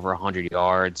game over 100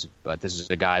 yards, but this is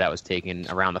a guy that was taken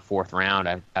around the 4th round,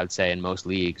 I would say, in most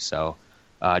leagues. So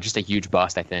just a huge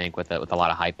bust, I think, with a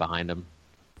lot of hype behind him.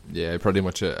 Yeah, pretty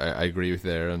much. I agree with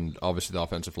there, and obviously the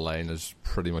offensive line is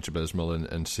pretty much abysmal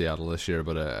in Seattle this year.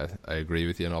 But I agree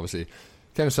with you, and obviously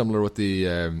kind of similar with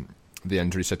the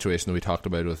injury situation that we talked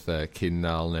about with Keenan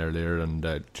Allen earlier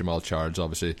and Jamal Charles.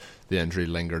 Obviously, the injury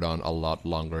lingered on a lot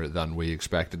longer than we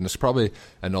expected, and it's probably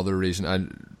another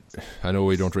reason. I know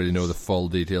we don't really know the full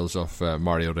details of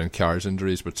Mariota and Carr's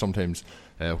injuries, but sometimes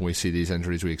when we see these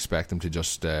injuries, we expect them to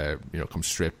just come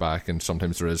straight back, and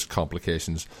sometimes there is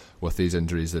complications with these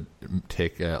injuries that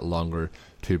take longer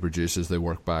to produce as they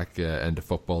work back into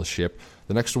football shape.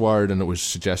 The next award, and it was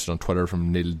suggested on Twitter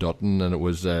from Neil Dutton, and it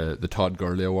was the Todd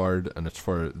Gurley Award, and it's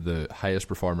for the highest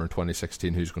performer in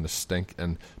 2016 who's going to stink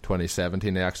in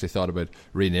 2017. I actually thought about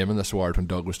renaming this award when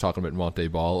Doug was talking about Monte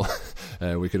Ball.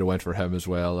 We could have went for him as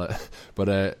well. But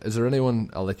is there anyone,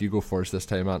 I'll let you go first this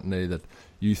time, Anthony, that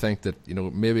you think that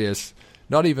maybe is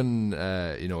not even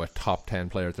a top 10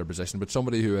 player at their position, but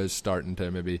somebody who is starting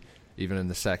to maybe even in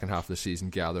the second half of the season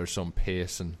gather some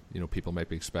pace, and people might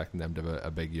be expecting them to have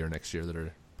a big year next year that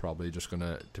are probably just going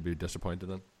to be disappointed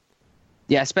in?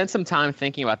 Yeah, I spent some time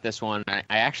thinking about this one. I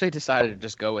actually decided to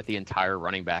just go with the entire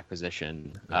running back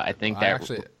position. I think that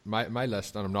actually my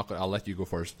list, and I'll let you go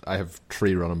first. I have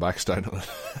 3 running backs down on it.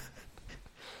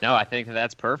 No, I think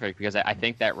that's perfect, because I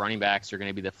think that running backs are going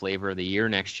to be the flavor of the year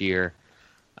next year.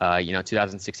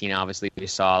 2016, obviously, we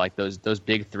saw like those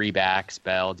big 3 backs,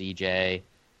 Bell, DJ,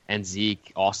 and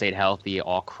Zeke all stayed healthy,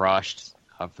 all crushed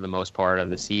for the most part of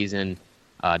the season.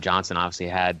 Johnson obviously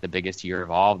had the biggest year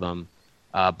of all of them.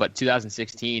 But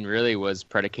 2016 really was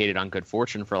predicated on good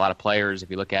fortune for a lot of players.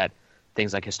 If you look at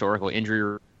things like historical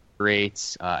injury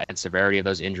rates and severity of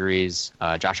those injuries,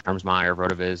 Josh Armsmeyer of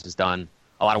RotoViz has done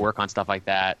a lot of work on stuff like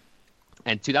that.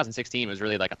 And 2016 was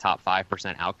really like a top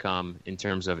 5% outcome in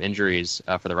terms of injuries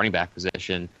for the running back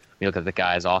position. You look at the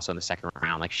guys also in the second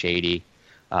round, like Shady,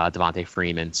 Devontae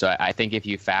Freeman. So I think if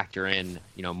you factor in,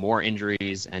 more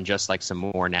injuries and just like some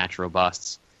more natural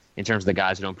busts in terms of the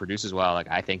guys who don't produce as well, like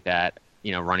I think that,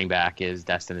 running back is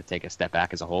destined to take a step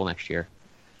back as a whole next year.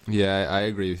 Yeah, I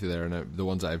agree with you there. And the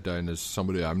ones I've down is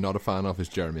somebody I'm not a fan of is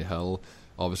Jeremy Hill.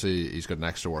 Obviously, he's got an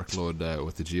extra workload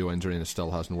with the Gio injury, and it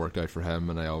still hasn't worked out for him.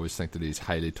 And I always think that he's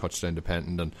highly touchdown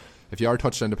dependent. And if you are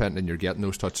touchdown dependent and you're getting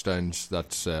those touchdowns,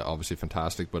 that's obviously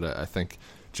fantastic. But I think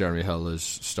Jeremy Hill is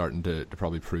starting to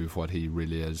probably prove what he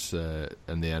really is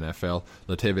in the NFL.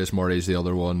 Latavius Murray is the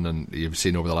other one, and you've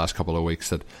seen over the last couple of weeks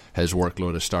that his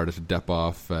workload has started to dip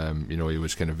off. He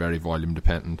was kind of very volume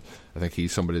dependent. I think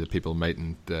he's somebody that people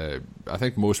mightn't. I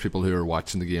think most people who are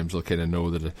watching the games will kind of know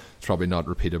that it's probably not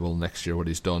repeatable next year what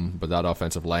he's done. But that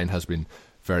offensive line has been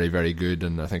very, very good,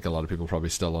 and I think a lot of people probably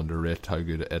still underrate how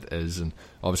good it is. And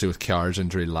obviously with Carr's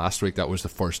injury last week, that was the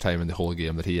first time in the whole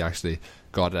game that he actually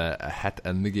got a hit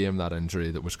in the game, that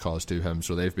injury that was caused to him.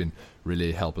 So they've been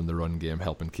really helping the run game,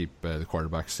 helping keep the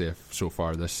quarterback safe so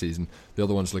far this season. The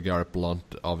other one's LeGarrette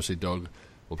Blount. Obviously Doug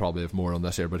will probably have more on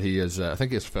this here, but he is I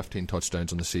think he has 15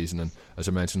 touchdowns on the season, and as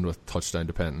I mentioned with touchdown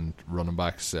dependent running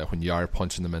backs, when you are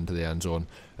punching them into the end zone,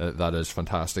 that is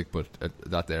fantastic, but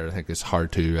that there I think is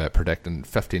hard to predict, and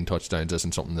 15 touchdowns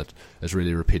isn't something that is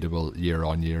really repeatable year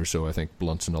on year. So I think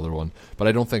Blunt's another one, but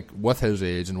I don't think with his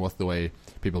age and with the way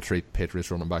people treat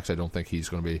Patriots running backs, I don't think he's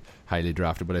going to be highly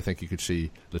drafted, but I think you could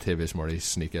see Latavius Murray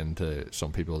sneak into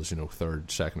some people's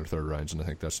second or third rounds, and I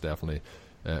think that's definitely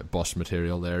bust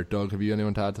material there. Doug, have you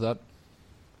anyone to add to that?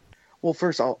 Well,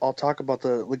 first I'll talk about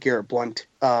the LeGarrette Blount.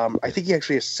 I think he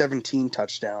actually has 17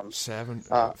 touchdowns.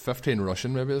 15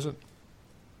 rushing, maybe, is it?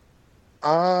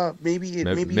 Maybe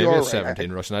it's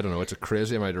 17 rushing. I don't know. It's a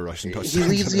crazy amount of rushing touchdowns. He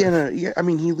leads the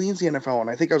he leads the NFL, and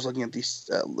I think I was looking at this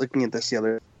the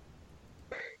other.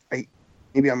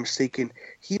 Maybe I'm mistaken.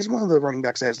 He's one of the running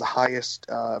backs that has the highest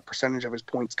percentage of his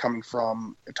points coming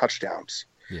from touchdowns,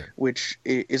 which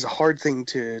is a hard thing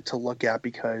to look at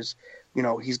because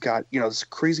he's got this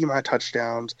crazy amount of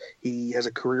touchdowns. He has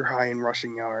a career high in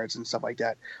rushing yards and stuff like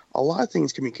that. A lot of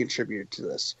things can be contributed to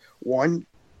this. One,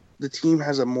 the team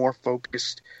has a more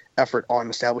focused effort on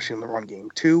establishing the run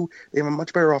game. Two, they have a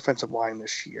much better offensive line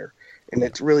this year, and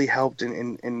it's really helped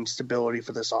in stability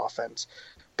for this offense.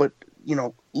 But,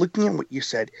 looking at what you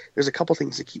said, there's a couple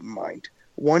things to keep in mind.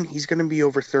 One, he's going to be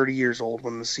over 30 years old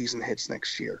when the season hits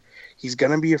next year. He's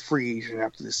going to be a free agent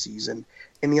after this season.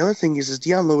 And the other thing is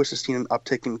Dion Lewis has seen an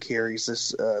uptick in carries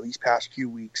these past few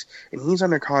weeks, and he's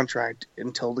under contract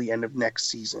until the end of next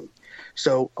season.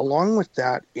 So along with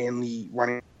that, in the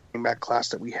running back class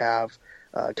that we have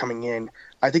coming in,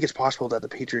 I think it's possible that the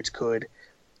Patriots could,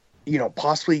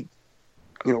 possibly,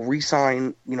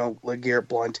 re-sign, LeGarrette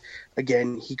Blount.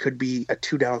 Again, he could be a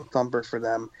two-down thumper for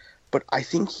them, but I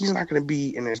think he's not going to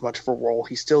be in as much of a role.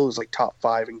 He still is like top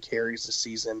 5 in carries this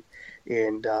season,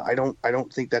 and I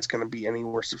don't think that's going to be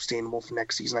anywhere sustainable for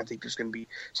next season. I think there's going to be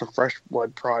some fresh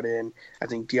blood brought in. I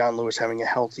think Dion Lewis having a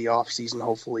healthy offseason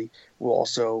hopefully will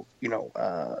also,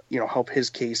 help his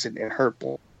case and hurt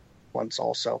Blount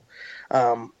also.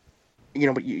 But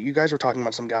you guys were talking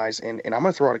about some guys, and I'm going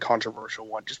to throw out a controversial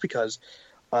one just because,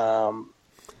 I'm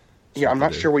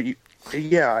not sure what you.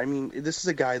 Yeah, I mean, this is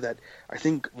a guy that I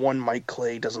think Mike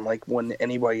Clay doesn't like more than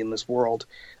anybody in this world,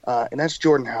 and that's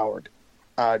Jordan Howard.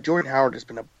 Jordan Howard has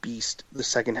been a beast the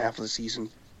second half of the season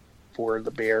for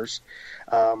the Bears,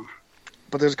 but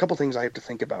there's a couple things I have to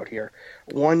think about here.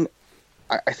 One,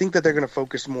 I think that they're going to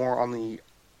focus more on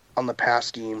the pass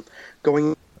game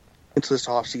going into this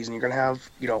offseason. You're going to have,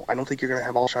 I don't think you're going to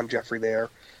have Alshon Jeffrey there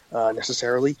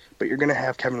necessarily, but you're going to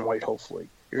have Kevin White, hopefully.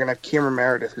 You're going to have Cameron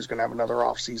Meredith, who's going to have another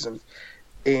offseason.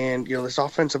 And, this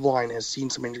offensive line has seen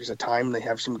some injuries at times. They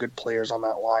have some good players on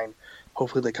that line.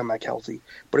 Hopefully they come back healthy.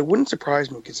 But it wouldn't surprise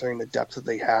me, considering the depth that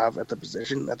they have at the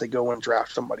position, that they go and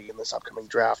draft somebody in this upcoming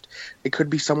draft. It could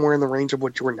be somewhere in the range of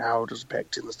what Jordan Howard was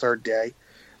picked in the third day.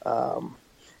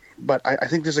 But I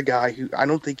think there's a guy who I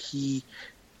don't think he,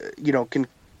 can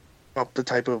up the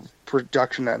type of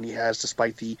production that he has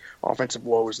despite the offensive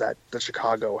woes that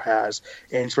Chicago has,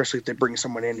 and especially if they bring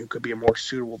someone in who could be a more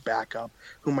suitable backup,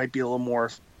 who might be a little more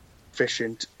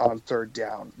efficient on third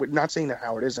down. Not saying that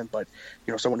Howard isn't, but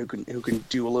someone who can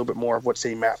do a little bit more of what,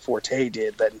 say, Matt Forte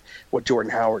did than what Jordan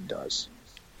Howard does.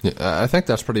 Yeah, I think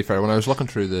that's pretty fair. When I was looking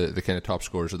through the kind of top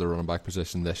scorers of the running back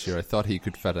position this year, I thought he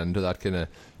could fit into that kind of,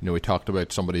 we talked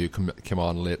about somebody who came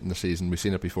on late in the season. We've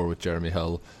seen it before with Jeremy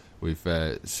Hill. We've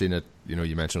seen it,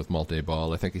 you mentioned with Malte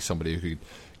Ball. I think he's somebody who could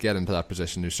get into that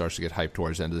position who starts to get hyped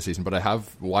towards the end of the season. But I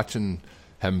have, watching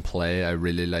him play, I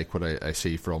really like what I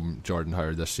see from Jordan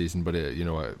Howard this season. But,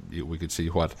 we could see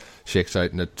what shakes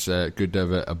out, and it's good to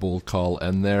have a bold call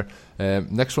in there.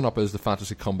 Next one up is the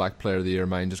Fantasy Comeback Player of the Year.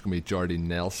 Mine is going to be Jordy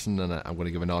Nelson, and I'm going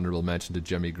to give an honourable mention to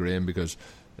Jimmy Graham because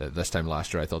this time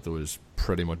last year I thought there was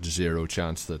pretty much zero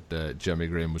chance that Jimmy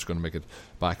Graham was going to make it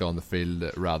back on the field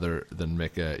rather than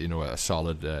make a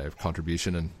solid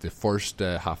contribution. And the first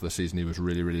half of the season he was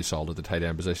really, really solid at the tight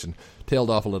end position.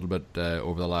 Tailed off a little bit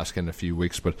over the last kind of few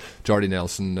weeks, but Jordy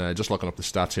Nelson, just looking up the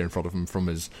stats here in front of him from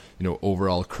his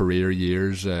overall career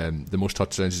years, the most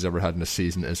touchdowns he's ever had in a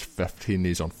season is 15.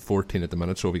 He's on 14 at the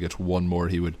minute, so if he gets one more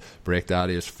he would break that.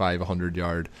 He has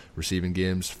 500-yard receiving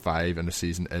games. 5 in a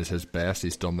season is his best.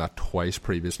 He's done that twice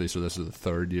previously, so this is the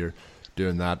third year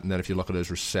doing that. And then if you look at his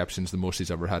receptions, the most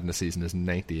he's ever had in a season is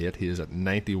 98. He is at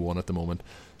 91 at the moment,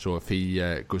 so if he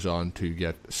goes on to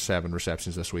get 7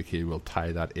 receptions this week, he will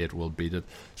tie that. 8 will beat it.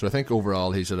 So I think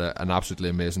overall he's had an absolutely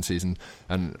amazing season,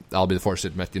 and I'll be the first to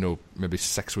admit, maybe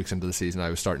 6 weeks into the season I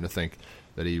was starting to think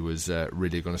that he was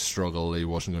really going to struggle. He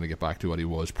wasn't going to get back to what he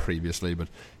was previously, but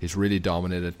he's really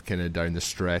dominated kind of down the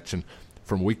stretch. And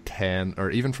from week 10, or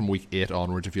even from week 8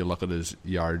 onwards, if you look at his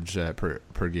yards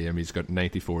per game, he's got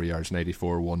 94 yards,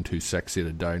 94, 126. He had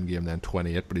a down game then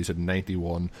 28, but he's at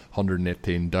 91,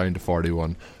 118, down to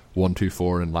 41,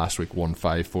 124, and last week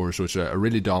 154. So it's a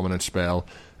really dominant spell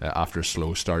after a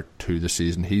slow start to the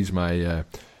season. He's my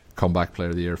comeback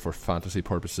player of the year for fantasy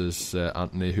purposes.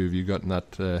 Anthony, who have you got in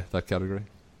that category?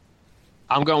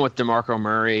 I'm going with DeMarco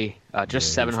Murray,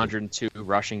 702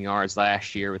 rushing yards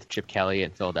last year with Chip Kelly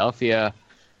in Philadelphia.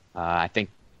 I think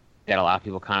that a lot of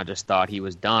people kind of just thought he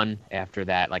was done after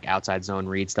that, like outside zone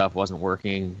read stuff wasn't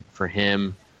working for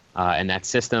him in that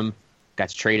system. Got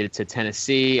traded to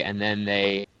Tennessee, and then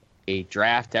they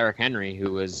draft Derrick Henry,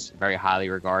 who was very highly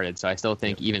regarded. So I still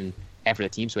think even after the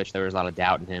team switch, there was a lot of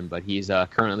doubt in him. But he's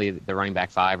currently the running back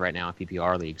 5 right now in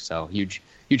PPR league. So huge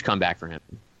comeback for him.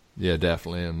 Yeah,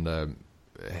 definitely, and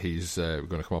he's going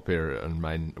to come up here in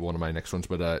one of my next ones.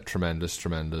 But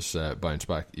tremendous bounce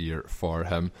back year for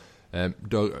him.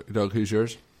 Doug, who's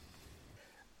yours?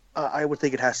 I would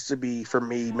think it has to be, for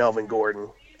me, Melvin Gordon.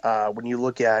 When you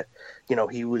look at,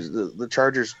 he was the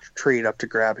Chargers traded up to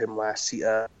grab him last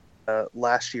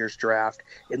year's draft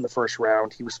in the first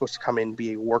round. He was supposed to come in and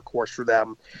be a workhorse for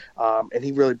them, and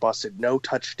he really busted. No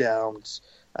touchdowns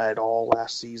at all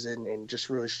last season, and just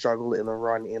really struggled in the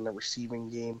run and the receiving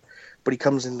game. But he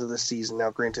comes into the season now.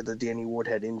 Granted, the Danny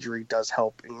Woodhead injury does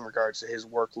help in regards to his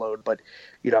workload, but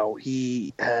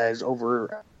he has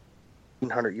over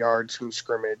 100 yards from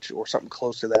scrimmage or something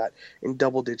close to that in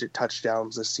double-digit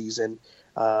touchdowns this season.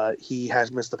 He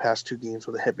has missed the past 2 games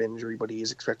with a hip injury, but he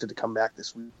is expected to come back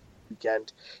this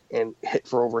weekend and hit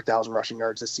for over 1,000 rushing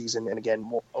yards this season, and again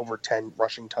over 10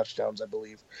 rushing touchdowns, I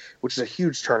believe, which is a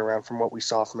huge turnaround from what we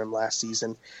saw from him last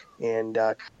season. And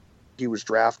he was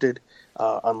drafted.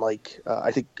 Unlike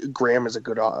I think Graham is a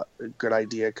good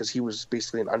idea because he was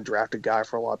basically an undrafted guy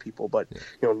for a lot of people. But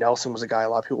Nelson was a guy a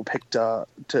lot of people picked to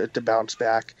bounce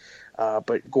back.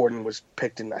 But Gordon was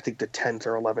picked in, I think, the 10th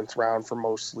or 11th round for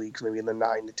most leagues, maybe in the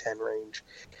 9 to 10 range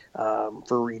for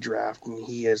redraft. And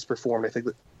he has performed, I think,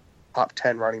 the top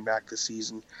 10 running back this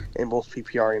season in both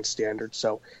PPR and standard.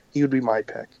 So he would be my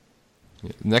pick.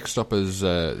 Next up is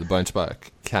the bounce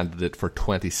back candidate for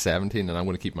 2017, and I'm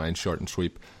going to keep mine short and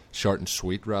sweet.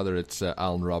 It's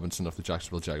Allen Robinson of the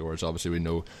Jacksonville Jaguars. Obviously, we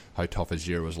know how tough his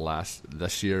year was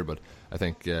this year, but I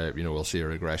think we'll see a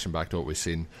regression back to what we've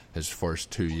seen his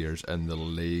first 2 years in the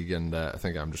league, and I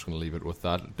think I'm just going to leave it with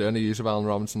that. Do any use of Allen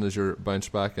Robinson as your bounce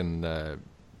back, and then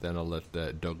I'll let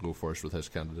Doug go first with his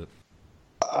candidate.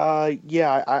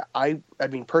 Yeah, I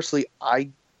mean, personally, I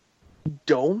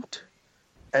don't,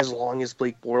 as long as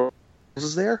Blake Bortles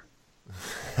is there.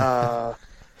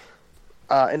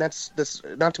 And that's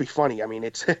not to be funny. I mean,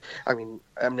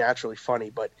 I'm naturally funny,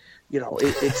 but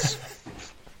it's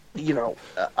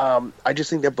I just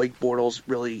think that Blake Bortles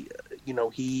really,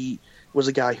 he was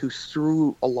a guy who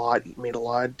threw a lot, made a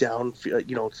lot down,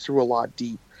 threw a lot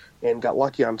deep, and got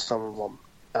lucky on some of them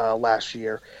last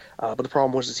year. But the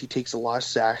problem was he takes a lot of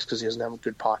sacks because he doesn't have a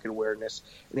good pocket awareness,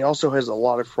 and he also has a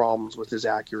lot of problems with his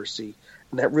accuracy,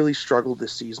 and that really struggled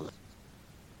this season.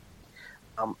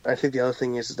 I think the other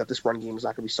thing is that this run game is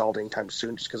not going to be solved anytime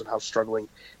soon just because of how struggling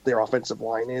their offensive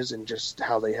line is and just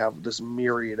how they have this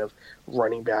myriad of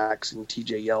running backs and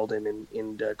TJ Yeldon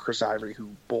and Chris Ivory, who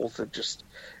both have just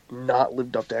not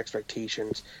lived up to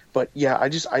expectations. But yeah,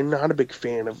 I'm not a big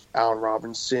fan of Allen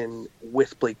Robinson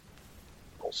with Blake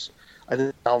Bortles. I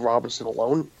think Allen Robinson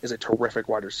alone is a terrific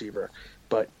wide receiver,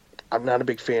 but I'm not a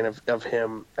big fan of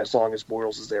him as long as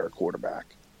Bortles is there at quarterback.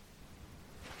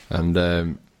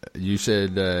 And you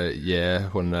said,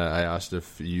 when I asked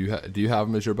if do you have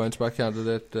him as your bounce back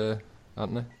candidate,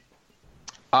 Anthony?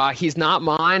 He's not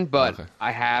mine, but okay.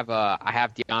 I have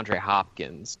DeAndre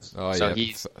Hopkins. Oh, so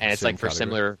yeah. And it's like for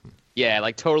category.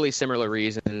 Totally similar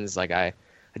reasons. Like I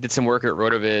did some work at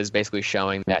RotoViz basically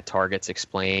showing that targets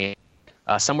explain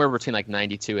somewhere between like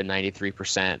 92 and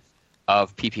 93%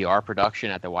 of PPR production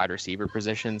at the wide receiver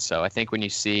position. So I think when you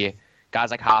see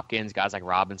guys like Hopkins, guys like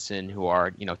Robinson, who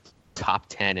are, top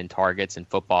 10 in targets in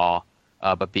football,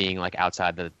 but being like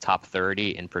outside the top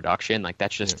 30 in production, like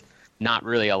that's just not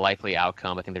really a likely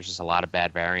outcome. I think there's just a lot of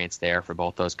bad variance there for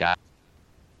both those guys.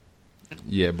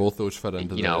 Yeah, both those fit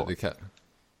into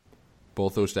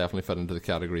both those definitely fit into the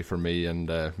category for me,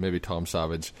 and maybe Tom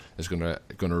Savage is gonna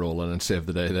roll in and save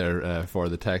the day there for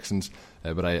the Texans.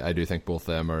 But I do think both of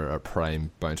them are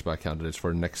prime bounce back candidates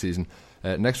for next season.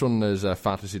 Next one is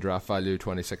Fantasy Draft Value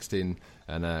 2016,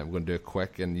 and I'm going to do it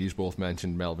quick. And you both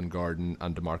mentioned Melvin Gordon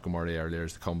and DeMarco Murray earlier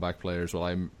as the comeback players. Well,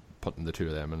 I'm putting the two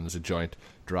of them in as a joint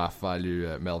draft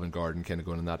value. Melvin Gordon kind of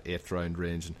going in that 8th round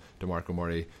range, and DeMarco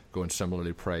Murray going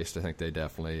similarly priced. I think they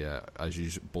definitely, as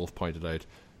you both pointed out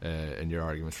in your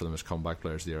arguments for them as comeback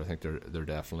players of the year, I think they're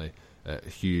definitely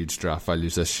huge draft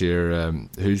values this year.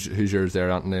 Who's yours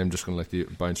there, Anthony? I'm just going to let you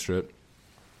bounce through it.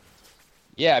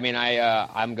 Yeah, I mean,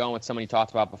 I'm going with someone you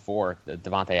talked about before,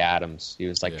 Devontae Adams. He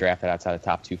was drafted outside the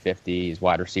top 250. He's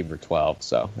wide receiver 12,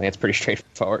 so I think it's pretty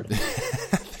straightforward. I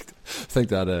think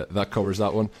that covers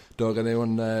that one. Doug,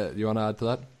 anyone you want to add to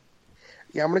that?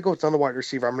 Yeah, I'm going to go with another wide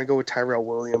receiver. I'm going to go with Tyrell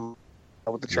Williams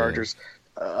with the Chargers,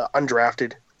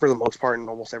 undrafted. for the most part in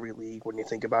almost every league when you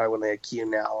think about it, when they had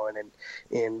Keenan Allen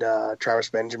and Travis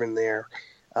Benjamin there.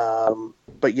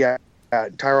 But yeah,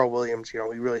 Tyrell Williams, he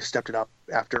really stepped it up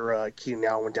after Keenan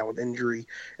Allen went down with injury.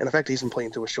 And the fact that he's been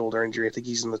playing through a shoulder injury, I think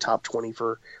he's in the top 20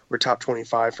 or top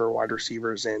 25 for wide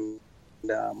receivers. And,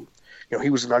 he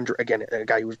was a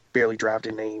guy who was barely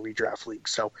drafted in any redraft league.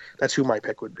 So that's who my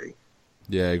pick would be.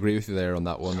 Yeah, I agree with you there on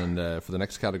that one. And for the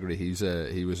next category,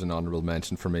 he was an honourable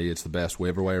mention for me. It's the best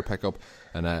waiver wire pickup,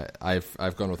 and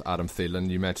I've gone with Adam Thielen.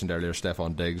 You mentioned earlier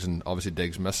Stephon Diggs, and obviously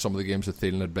Diggs missed some of the games that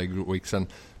Thielen had big weeks in,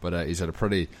 but he's had a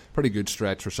pretty good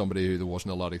stretch for somebody who there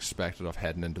wasn't a lot expected of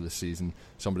heading into the season.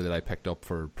 Somebody that I picked up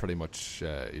for pretty much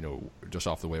just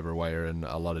off the waiver wire in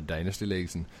a lot of dynasty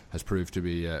leagues, and has proved to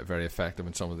be very effective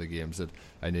in some of the games that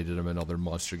I needed him. Another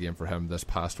monster game for him this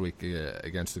past week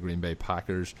against the Green Bay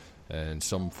Packers. And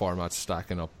some formats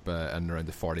stacking up and around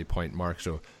the 40-point mark.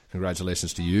 So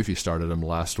congratulations to you if you started him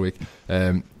last week.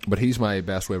 But he's my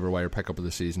best waiver wire pickup of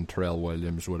the season. Terrell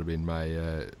Williams would have been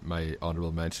my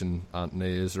honourable mention.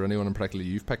 Anthony, is there anyone in particular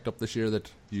you've picked up this year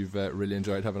that you've really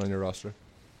enjoyed having on your roster?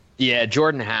 Yeah,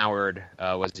 Jordan Howard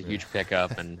was a huge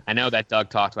pickup, and I know that Doug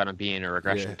talked about him being a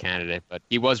regression candidate, but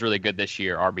he was really good this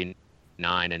year, RB9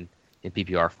 and in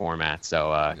PPR format.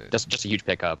 So just a huge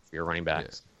pickup for your running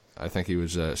backs. Yeah. I think he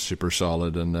was super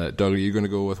solid. And Doug, are you going to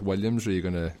go with Williams, or are you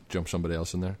going to jump somebody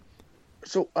else in there?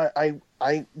 So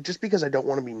I just because I don't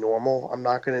want to be normal, I'm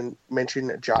not going to mention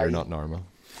Ajayi. You're not normal.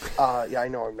 Yeah, I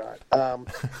know I'm not.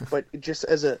 But just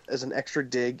as an extra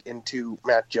dig into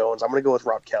Matt Jones, I'm going to go with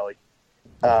Rob Kelly.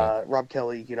 Okay. Rob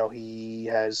Kelly, he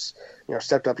has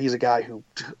stepped up. He's a guy who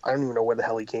I don't even know where the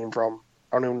hell he came from.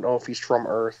 I don't even know if he's from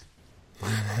Earth.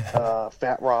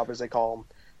 Fat Rob, as they call him.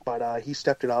 But he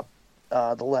stepped it up.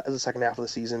 The second half of the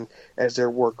season as their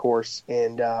workhorse,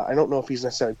 and I don't know if he's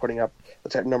necessarily putting up the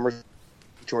type of numbers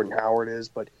Jordan Howard is,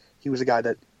 but he was a guy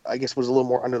that I guess was a little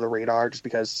more under the radar just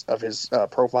because of his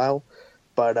profile.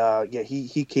 But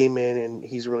he came in and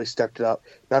he's really stepped it up.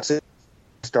 Not to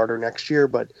starter next year,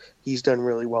 but he's done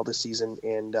really well this season,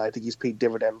 and I think he's paid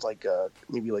dividends like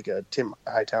maybe like a Tim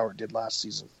Hightower did last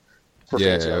season for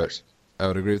fantasy owners. I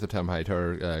would agree with the Tim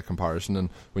Hightower comparison. And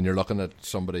when you're looking at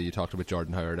somebody, you talked about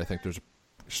Jordan Howard, I think there's a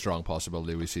strong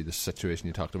possibility we see the situation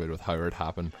you talked about with Howard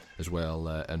happen as well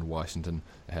in Washington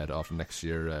ahead of next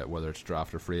year, whether it's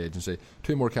draft or free agency.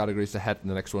 Two more categories to hit, and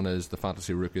the next one is the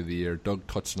Fantasy Rookie of the Year. Doug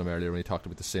touched on him earlier when he talked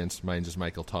about the Saints. Mine is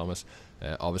Michael Thomas.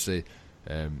 Obviously,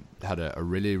 had a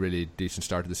really, really decent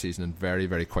start to the season, and very,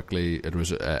 very quickly it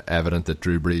was evident that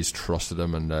Drew Brees trusted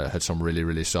him and had some really,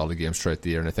 really solid games throughout the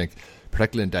year. And I think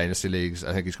particularly in dynasty leagues,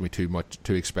 I think he's going to be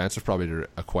too expensive probably to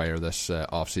acquire this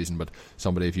off-season. But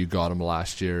somebody, if you got him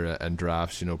last year in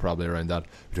drafts, probably around that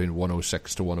between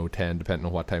 106 to 110, depending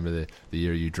on what time of the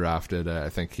year you drafted, I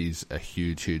think he's a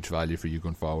huge, huge value for you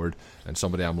going forward, and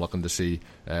somebody I'm looking to see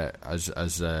as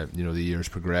the years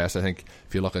progress. I think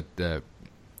if you look at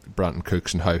Brandon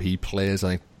Cooks and how he plays,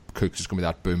 I think Cooks is going to be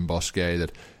that boom bust guy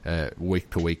that week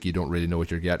to week you don't really know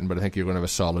what you're getting, but I think you're going to have a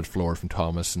solid floor from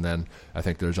Thomas. And then I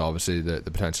think there's obviously the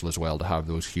potential as well to have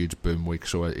those huge boom weeks,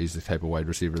 so he's the type of wide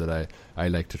receiver that I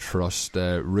like to trust.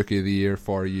 Rookie of the Year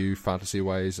for you fantasy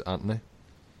wise, Anthony?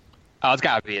 Oh, it's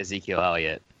got to be Ezekiel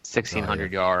Elliott.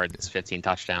 1,600 yards, 15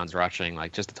 touchdowns rushing,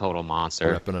 like just a total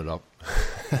monster. Ripping it up.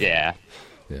 Yeah.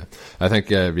 Yeah, I think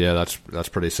that's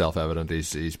pretty self-evident.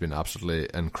 He's been absolutely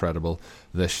incredible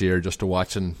this year just to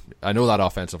watch, and I know that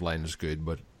offensive line is good,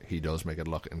 but he does make it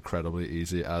look incredibly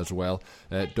easy as well.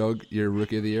 Doug, your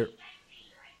Rookie of the Year?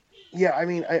 Yeah, I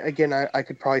mean, I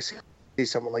could probably see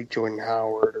someone like Jordan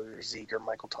Howard or Zeke or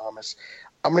Michael Thomas.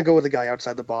 I'm going to go with a guy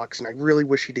outside the box, and I really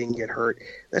wish he didn't get hurt.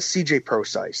 That's CJ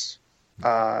Prosise.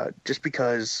 Just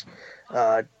because...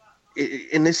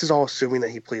 and this is all assuming that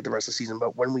he played the rest of the season,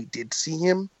 but when we did see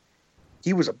him,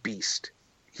 he was a beast.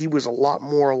 He was a lot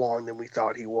more along than we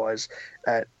thought he was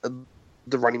at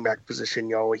the running back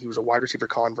position. He was a wide receiver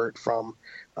convert from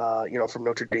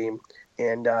Notre Dame,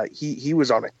 and he was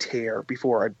on a tear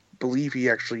before I believe he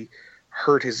actually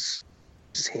hurt his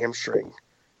hamstring.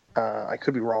 I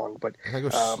could be wrong, but I think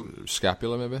it was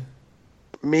scapula, maybe.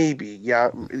 Maybe,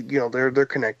 yeah. They're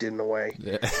connected in a way.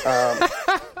 Yeah.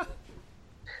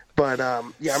 But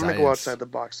I'm going to go outside the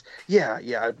box.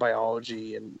 Yeah,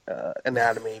 biology and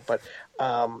anatomy. But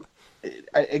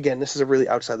again, this is a really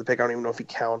outside the pick. I don't even know if he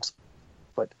counts.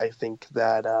 But I think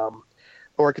that,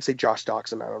 or I could say Josh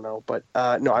Doxson. I don't know. But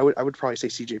no, I would probably say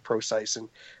CJ Prosise and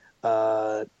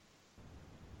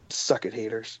suck it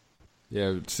haters.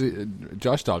 Yeah, see,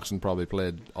 Josh Doctson probably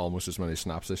played almost as many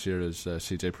snaps this year as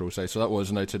CJ Prosise, so that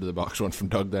was an outside of the box one from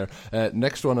Doug there.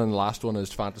 Next one and last one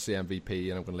is Fantasy MVP,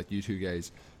 and I'm going to let you two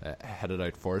guys head it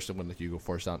out first. I'm going to let you go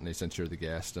first, Anthony, since you're the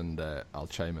guest, and I'll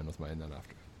chime in with mine then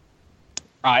after.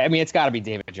 I mean, it's got to be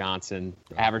David Johnson.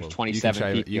 Average 27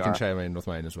 PPR. You can chime in with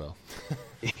mine as well.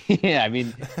 Yeah, I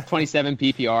mean, 27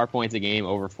 PPR points a game,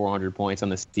 over 400 points on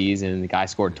the season. The guy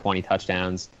scored 20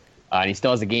 touchdowns, and he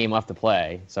still has a game left to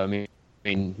play. So, I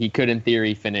mean, he could, in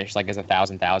theory, finish like as a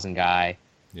 1,000 guy,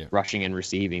 rushing and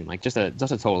receiving. Like, just a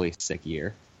totally sick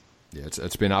year. Yeah,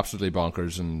 it's been absolutely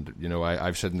bonkers, and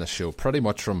I've said in this show pretty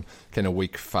much from kind of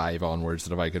week 5 onwards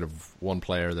that if I could have one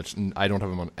player I don't have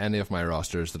him on any of my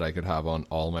rosters that I could have on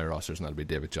all my rosters, and that'll be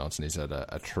David Johnson. He's had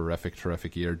a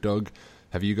terrific year. Doug,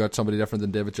 have you got somebody different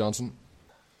than David Johnson?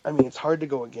 I mean, it's hard to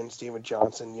go against David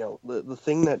Johnson. The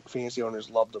thing that fantasy owners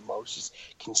love the most is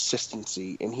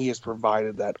consistency, and he has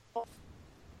provided that.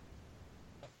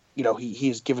 He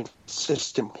has given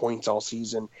consistent points all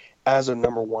season as a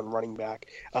number one running back.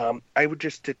 I would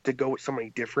just to go with somebody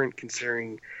different,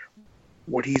 considering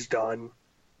what he's done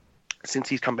since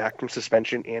he's come back from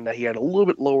suspension, and that he had a little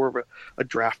bit lower of a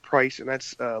draft price, and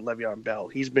that's Le'Veon Bell.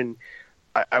 He's been,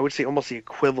 I would say, almost the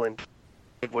equivalent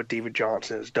of what David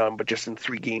Johnson has done, but just in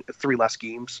 3 less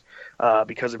games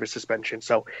because of his suspension.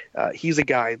 So he's a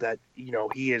guy that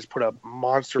he has put up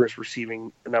monstrous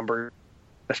receiving numbers,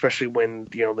 especially when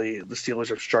the Steelers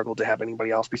have struggled to have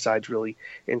anybody else besides really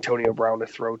Antonio Brown to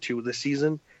throw to this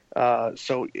season.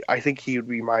 So I think he would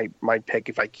be my pick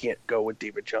if I can't go with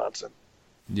David Johnson.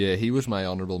 Yeah, he was my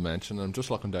honourable mention. I'm just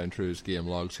looking down through his game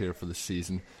logs here for the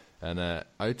season, and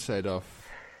outside of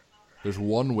there's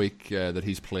 1 week that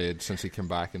he's played since he came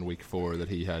back in week 4 that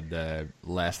he had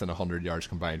less than 100 yards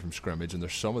combined from scrimmage, and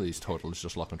there's some of these totals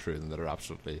just looking through them that are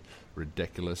absolutely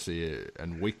ridiculous.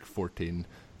 In week 14,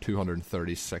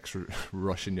 236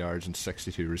 rushing yards and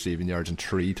 62 receiving yards and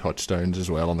 3 touchdowns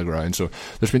as well on the ground. So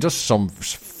there's been just some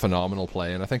phenomenal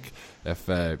play, and I think if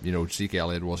Zeke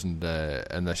Elliott wasn't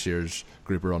in this year's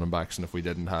group of running backs, and if we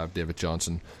didn't have David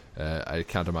Johnson, I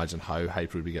can't imagine how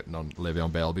hyped we'd be getting on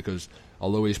Le'Veon Bell, because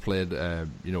although he's played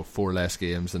 4 less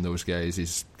games than those guys,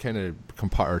 he's kind of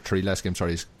 3 less games.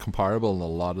 Sorry, he's comparable in a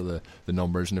lot of the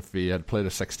numbers, and if he had played a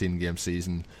 16-game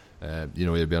season,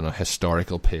 he'd be on a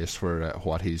historical pace for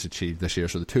what he's achieved this year.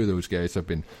 So the two of those guys have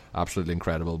been absolutely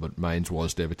incredible, but mine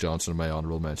was David Johnson and my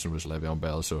honourable mention was Le'Veon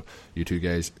Bell, so you two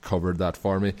guys covered that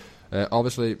for me.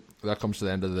 Obviously, that comes to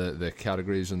the end of the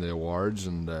categories and the awards,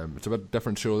 and it's a bit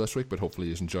different show this week, but hopefully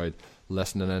you've enjoyed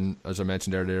listening in. As I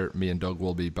mentioned earlier, me and Doug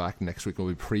will be back next week. We'll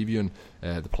be previewing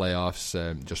the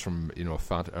playoffs just from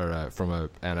from a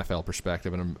NFL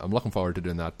perspective, and I'm looking forward to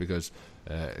doing that, because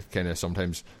kind of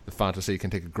sometimes the fantasy can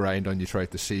take a grind on you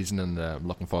throughout the season, and I'm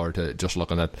looking forward to just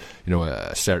looking at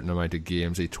a certain amount of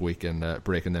games each week and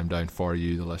breaking them down for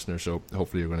you, the listener. So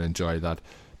hopefully you're going to enjoy that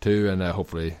too, and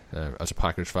hopefully as a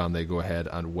Packers fan they go ahead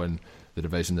and win the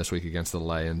division this week against the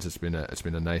Lions. It's been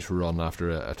a nice run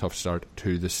after a tough start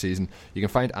to this season. You can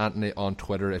find Anthony on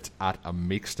Twitter. It's at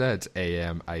Amicsta. It's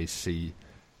AMICSTA,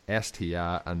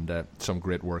 and some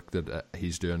great work that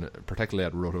he's doing, particularly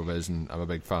at RotoViz, and I'm a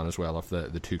big fan as well of the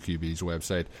 2QB's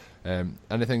website.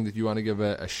 Anything that you want to give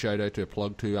a shout out to, a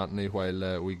plug to, Anthony,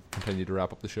 while we continue to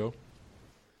wrap up the show?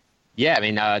 Yeah, I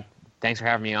mean, thanks for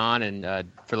having me on, and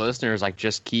for the listeners,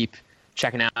 just keep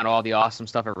checking out all the awesome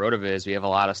stuff at RotoViz. We have a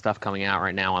lot of stuff coming out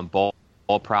right now on bold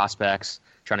prospects,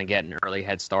 trying to get an early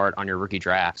head start on your rookie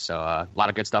draft. So a lot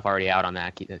of good stuff already out on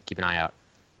that. Keep an eye out.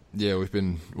 Yeah,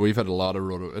 we've had a lot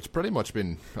of It's pretty much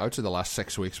been, I would say, the last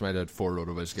 6 weeks. We might have had 4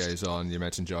 RotoViz guys on. You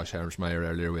mentioned Josh Hermsmeyer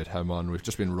earlier. We had him on. We've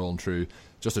just been rolling through.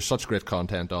 There's such great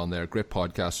content on there. Great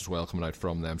podcasts as well coming out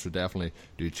from them. So definitely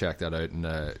do check that out, and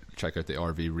check out the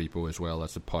RV Repo as well.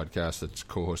 That's a podcast that's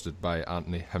co-hosted by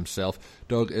Anthony himself.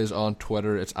 Doug is on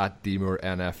Twitter. It's at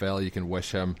DMoreNFL. You can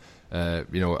wish him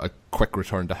a quick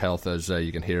return to health, as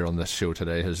you can hear on this show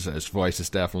today. His voice is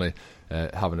definitely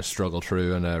having a struggle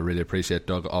through, and I really appreciate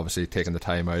Doug obviously taking the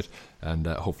time out, and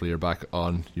hopefully you're back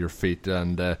on your feet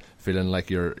and feeling like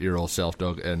your old self,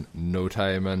 Doug, in no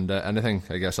time. And anything,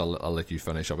 I guess I'll let you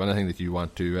finish up. Anything that you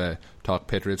want to talk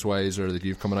Patriots wise, or that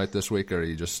you've coming out this week, or are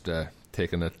you just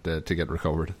taking it to get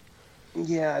recovered?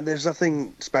 Yeah, there's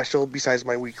nothing special besides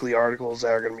my weekly articles that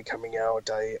are going to be coming out.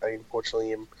 I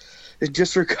unfortunately am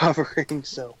just recovering,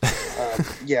 so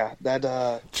yeah, that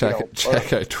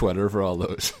check out Twitter for all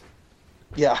those.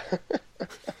 Yeah.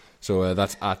 So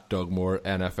that's at Doug Moore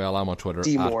NFL. I'm on Twitter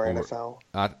DMoreNFL.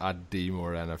 At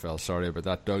DMoreNFL. Sorry about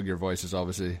that, Doug. Your voice is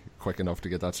obviously quick enough to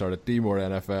get that started.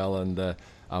 DMoreNFL, and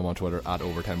I'm on Twitter at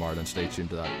Overtime Ireland. Stay tuned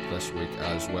to that this week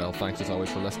as well. Thanks as always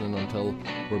for listening. Until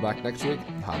we're back next week,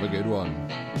 have a good one.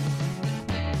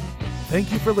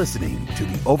 Thank you for listening to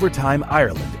the Overtime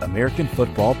Ireland American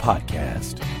Football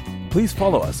Podcast. Please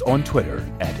follow us on Twitter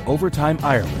at Overtime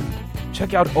Ireland.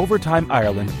 Check out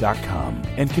OvertimeIreland.com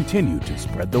and continue to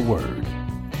spread the word.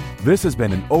 This has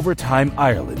been an Overtime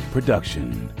Ireland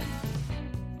production.